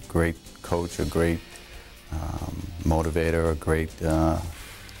a great coach, a great motivator, a great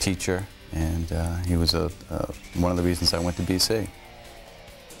teacher, and he was one of the reasons I went to BC.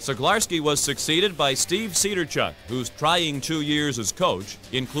 Siglarski was succeeded by Steve Cedarchuk, whose trying 2 years as coach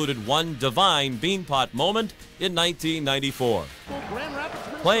included one divine Beanpot moment in 1994.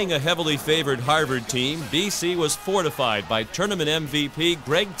 Playing a heavily favored Harvard team, BC was fortified by tournament MVP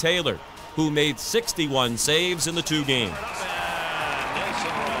Greg Taylor, who made 61 saves in the 2 games.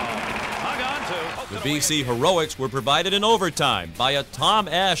 The BC heroics were provided in overtime by a Tom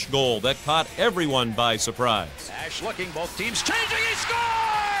Ash goal that caught everyone by surprise. Ash looking, both teams changing, he scores!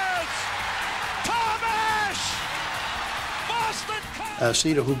 Tom Ash! Boston!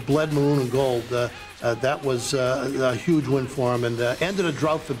 Cedar, who bled maroon and gold, that was a huge win for him, and ended a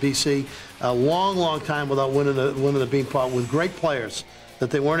drought for BC. A long, long time without winning the Beanpot, with great players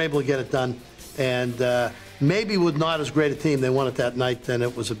that they weren't able to get it done, and maybe with not as great a team, they won it that night. Then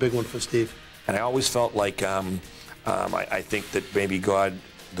it was a big one for Steve. And I always felt like I think that maybe God,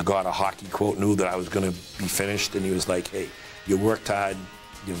 the God of hockey, quote, knew that I was going to be finished, and he was like, hey, you worked hard,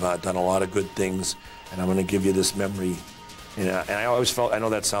 you've done a lot of good things, and I'm going to give you this memory. And I always felt, I know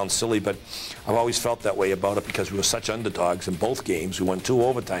that sounds silly, but I've always felt that way about it, because we were such underdogs in both games. We won 2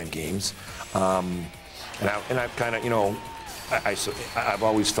 overtime games, and I've kind of, you know, I've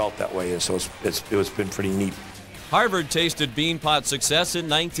always felt that way, and so it's been pretty neat. Harvard tasted Beanpot success in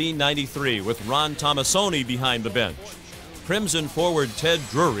 1993 with Ron Tomasoni behind the bench. Crimson forward Ted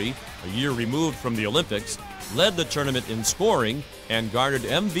Drury, a year removed from the Olympics, led the tournament in scoring and garnered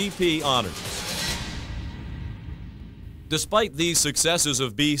MVP honors. Despite these successes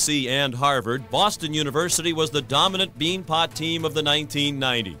of BC and Harvard, Boston University was the dominant Beanpot team of the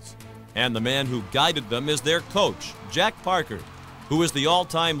 1990s. And the man who guided them is their coach, Jack Parker, who is the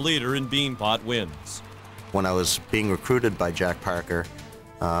all-time leader in Beanpot wins. When I was being recruited by Jack Parker,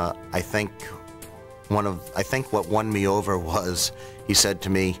 I think what won me over was, he said to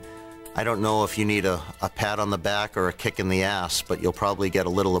me, I don't know if you need a pat on the back or a kick in the ass, but you'll probably get a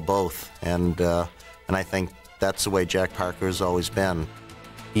little of both. And I think that's the way Jack Parker has always been.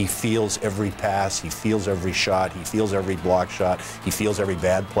 He feels every pass, he feels every shot, he feels every block shot, he feels every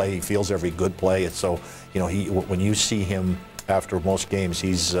bad play, he feels every good play. It's so, you know, when you see him after most games,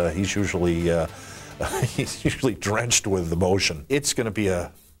 he's usually he's usually drenched with emotion. It's going to be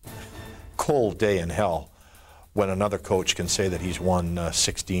a cold day in hell when another coach can say that he's won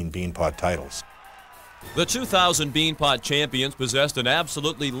 16 Beanpot titles. The 2000 Beanpot champions possessed an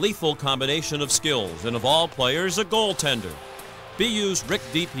absolutely lethal combination of skills, and of all players, a goaltender. BU's Rick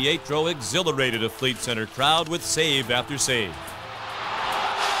DiPietro exhilarated a Fleet Center crowd with save after save.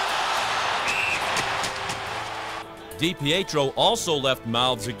 DiPietro also left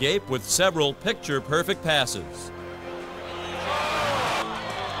mouths agape with several picture-perfect passes.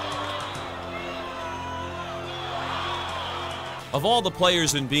 Of all the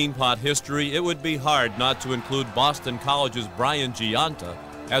players in Beanpot history, it would be hard not to include Boston College's Brian Giunta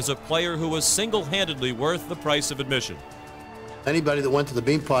as a player who was single-handedly worth the price of admission. Anybody that went to the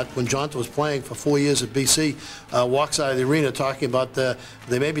Beanpot when Giunta was playing for 4 years at BC walks out of the arena talking about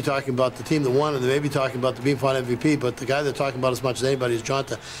they may be talking about the team that won, and they may be talking about the Beanpot MVP, but the guy they're talking about as much as anybody is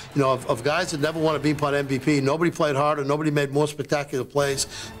Giunta. You know, of guys that never won a Beanpot MVP, nobody played harder, nobody made more spectacular plays,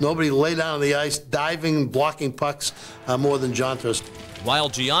 nobody lay down on the ice, diving and blocking pucks more than Giunta. While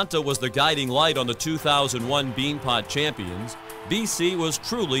Giunta was the guiding light on the 2001 Beanpot champions, BC was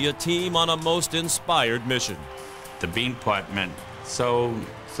truly a team on a most inspired mission. The Beanpot meant so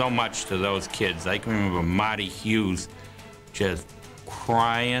much to those kids. I can remember Marty Hughes just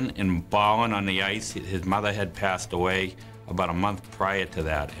crying and bawling on the ice. His mother had passed away about a month prior to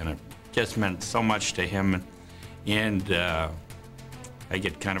that, and it just meant so much to him. And I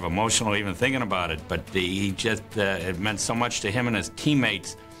get kind of emotional even thinking about it, but it meant so much to him and his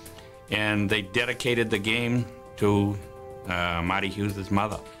teammates, and they dedicated the game to Marty Hughes'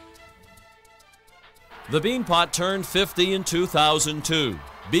 mother. The Beanpot turned 50 in 2002.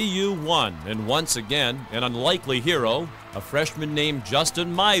 BU won, and once again, an unlikely hero, a freshman named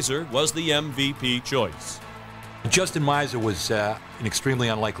Justin Miser, was the MVP choice. Justin Miser was an extremely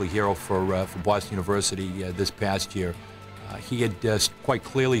unlikely hero for Boston University this past year. He had quite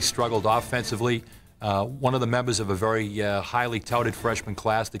clearly struggled offensively. One of the members of a very highly touted freshman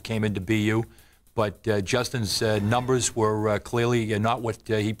class that came into BU, but Justin's numbers were clearly not what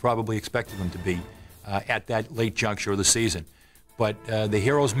he probably expected them to be at that late juncture of the season. But the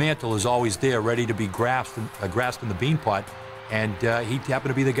hero's mantle is always there, ready to be grasped in the Beanpot, and he happened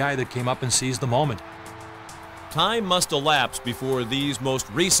to be the guy that came up and seized the moment. Time must elapse before these most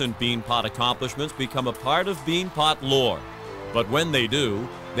recent Beanpot accomplishments become a part of Beanpot lore. But when they do,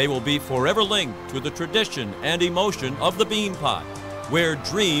 they will be forever linked to the tradition and emotion of the Beanpot, where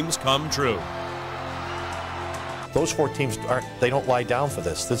dreams come true. Those four teams they don't lie down for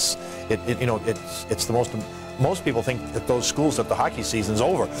this. It's the most people think that those schools that the hockey season's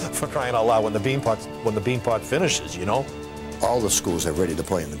over, for crying out loud, when the Beanpot finishes, you know. All the schools are ready to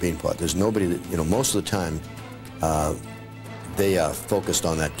play in the Beanpot. There's nobody that, you know, most of the time they are focused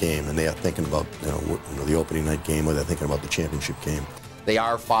on that game, and they are thinking about the opening night game, or they're thinking about the championship game. They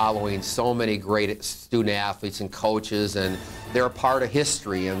are following so many great student athletes and coaches, and they're a part of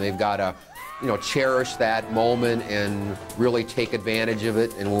history, and they've got to cherish that moment and really take advantage of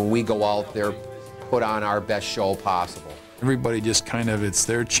it. And when we go out there, put on our best show possible. Everybody just kind of, it's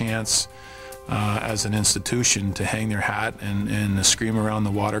their chance as an institution to hang their hat and scream around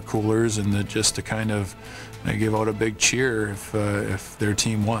the water coolers, and just to kind of give out a big cheer if their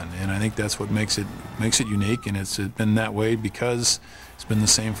team won. And I think that's what makes it unique, and it's been that way because it's been the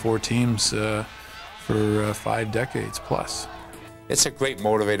same four teams for 5 decades plus. It's a great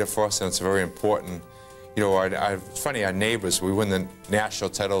motivator for us, and it's very important. It's funny, our neighbors, we won the national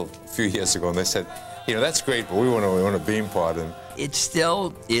title a few years ago, and they said, that's great, but we want to win a Beanpot. And it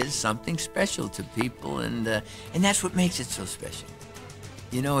still is something special to people, and that's what makes it so special.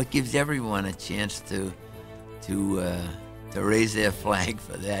 It gives everyone a chance to raise their flag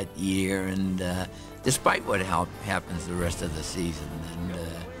for that year, and despite what happens the rest of the season.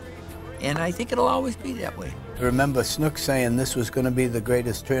 And I think it'll always be that way. I remember Snook saying this was going to be the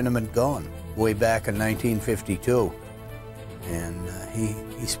greatest tournament going way back in 1952. And he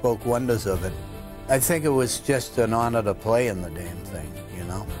spoke wonders of it. I think it was just an honor to play in the damn thing,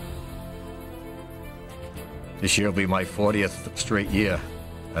 This year will be my 40th straight year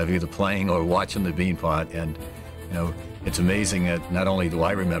of either playing or watching the Beanpot. And, it's amazing that not only do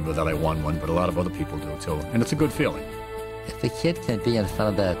I remember that I won one, but a lot of other people do too. And it's a good feeling. If a kid can be in front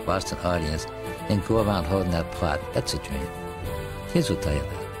of that Boston audience and go around holding that pot, that's a dream. Kids will tell you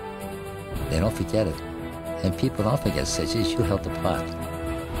that. They don't forget it. And people don't forget, say, geez, you held the pot.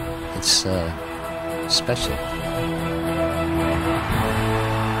 It's special.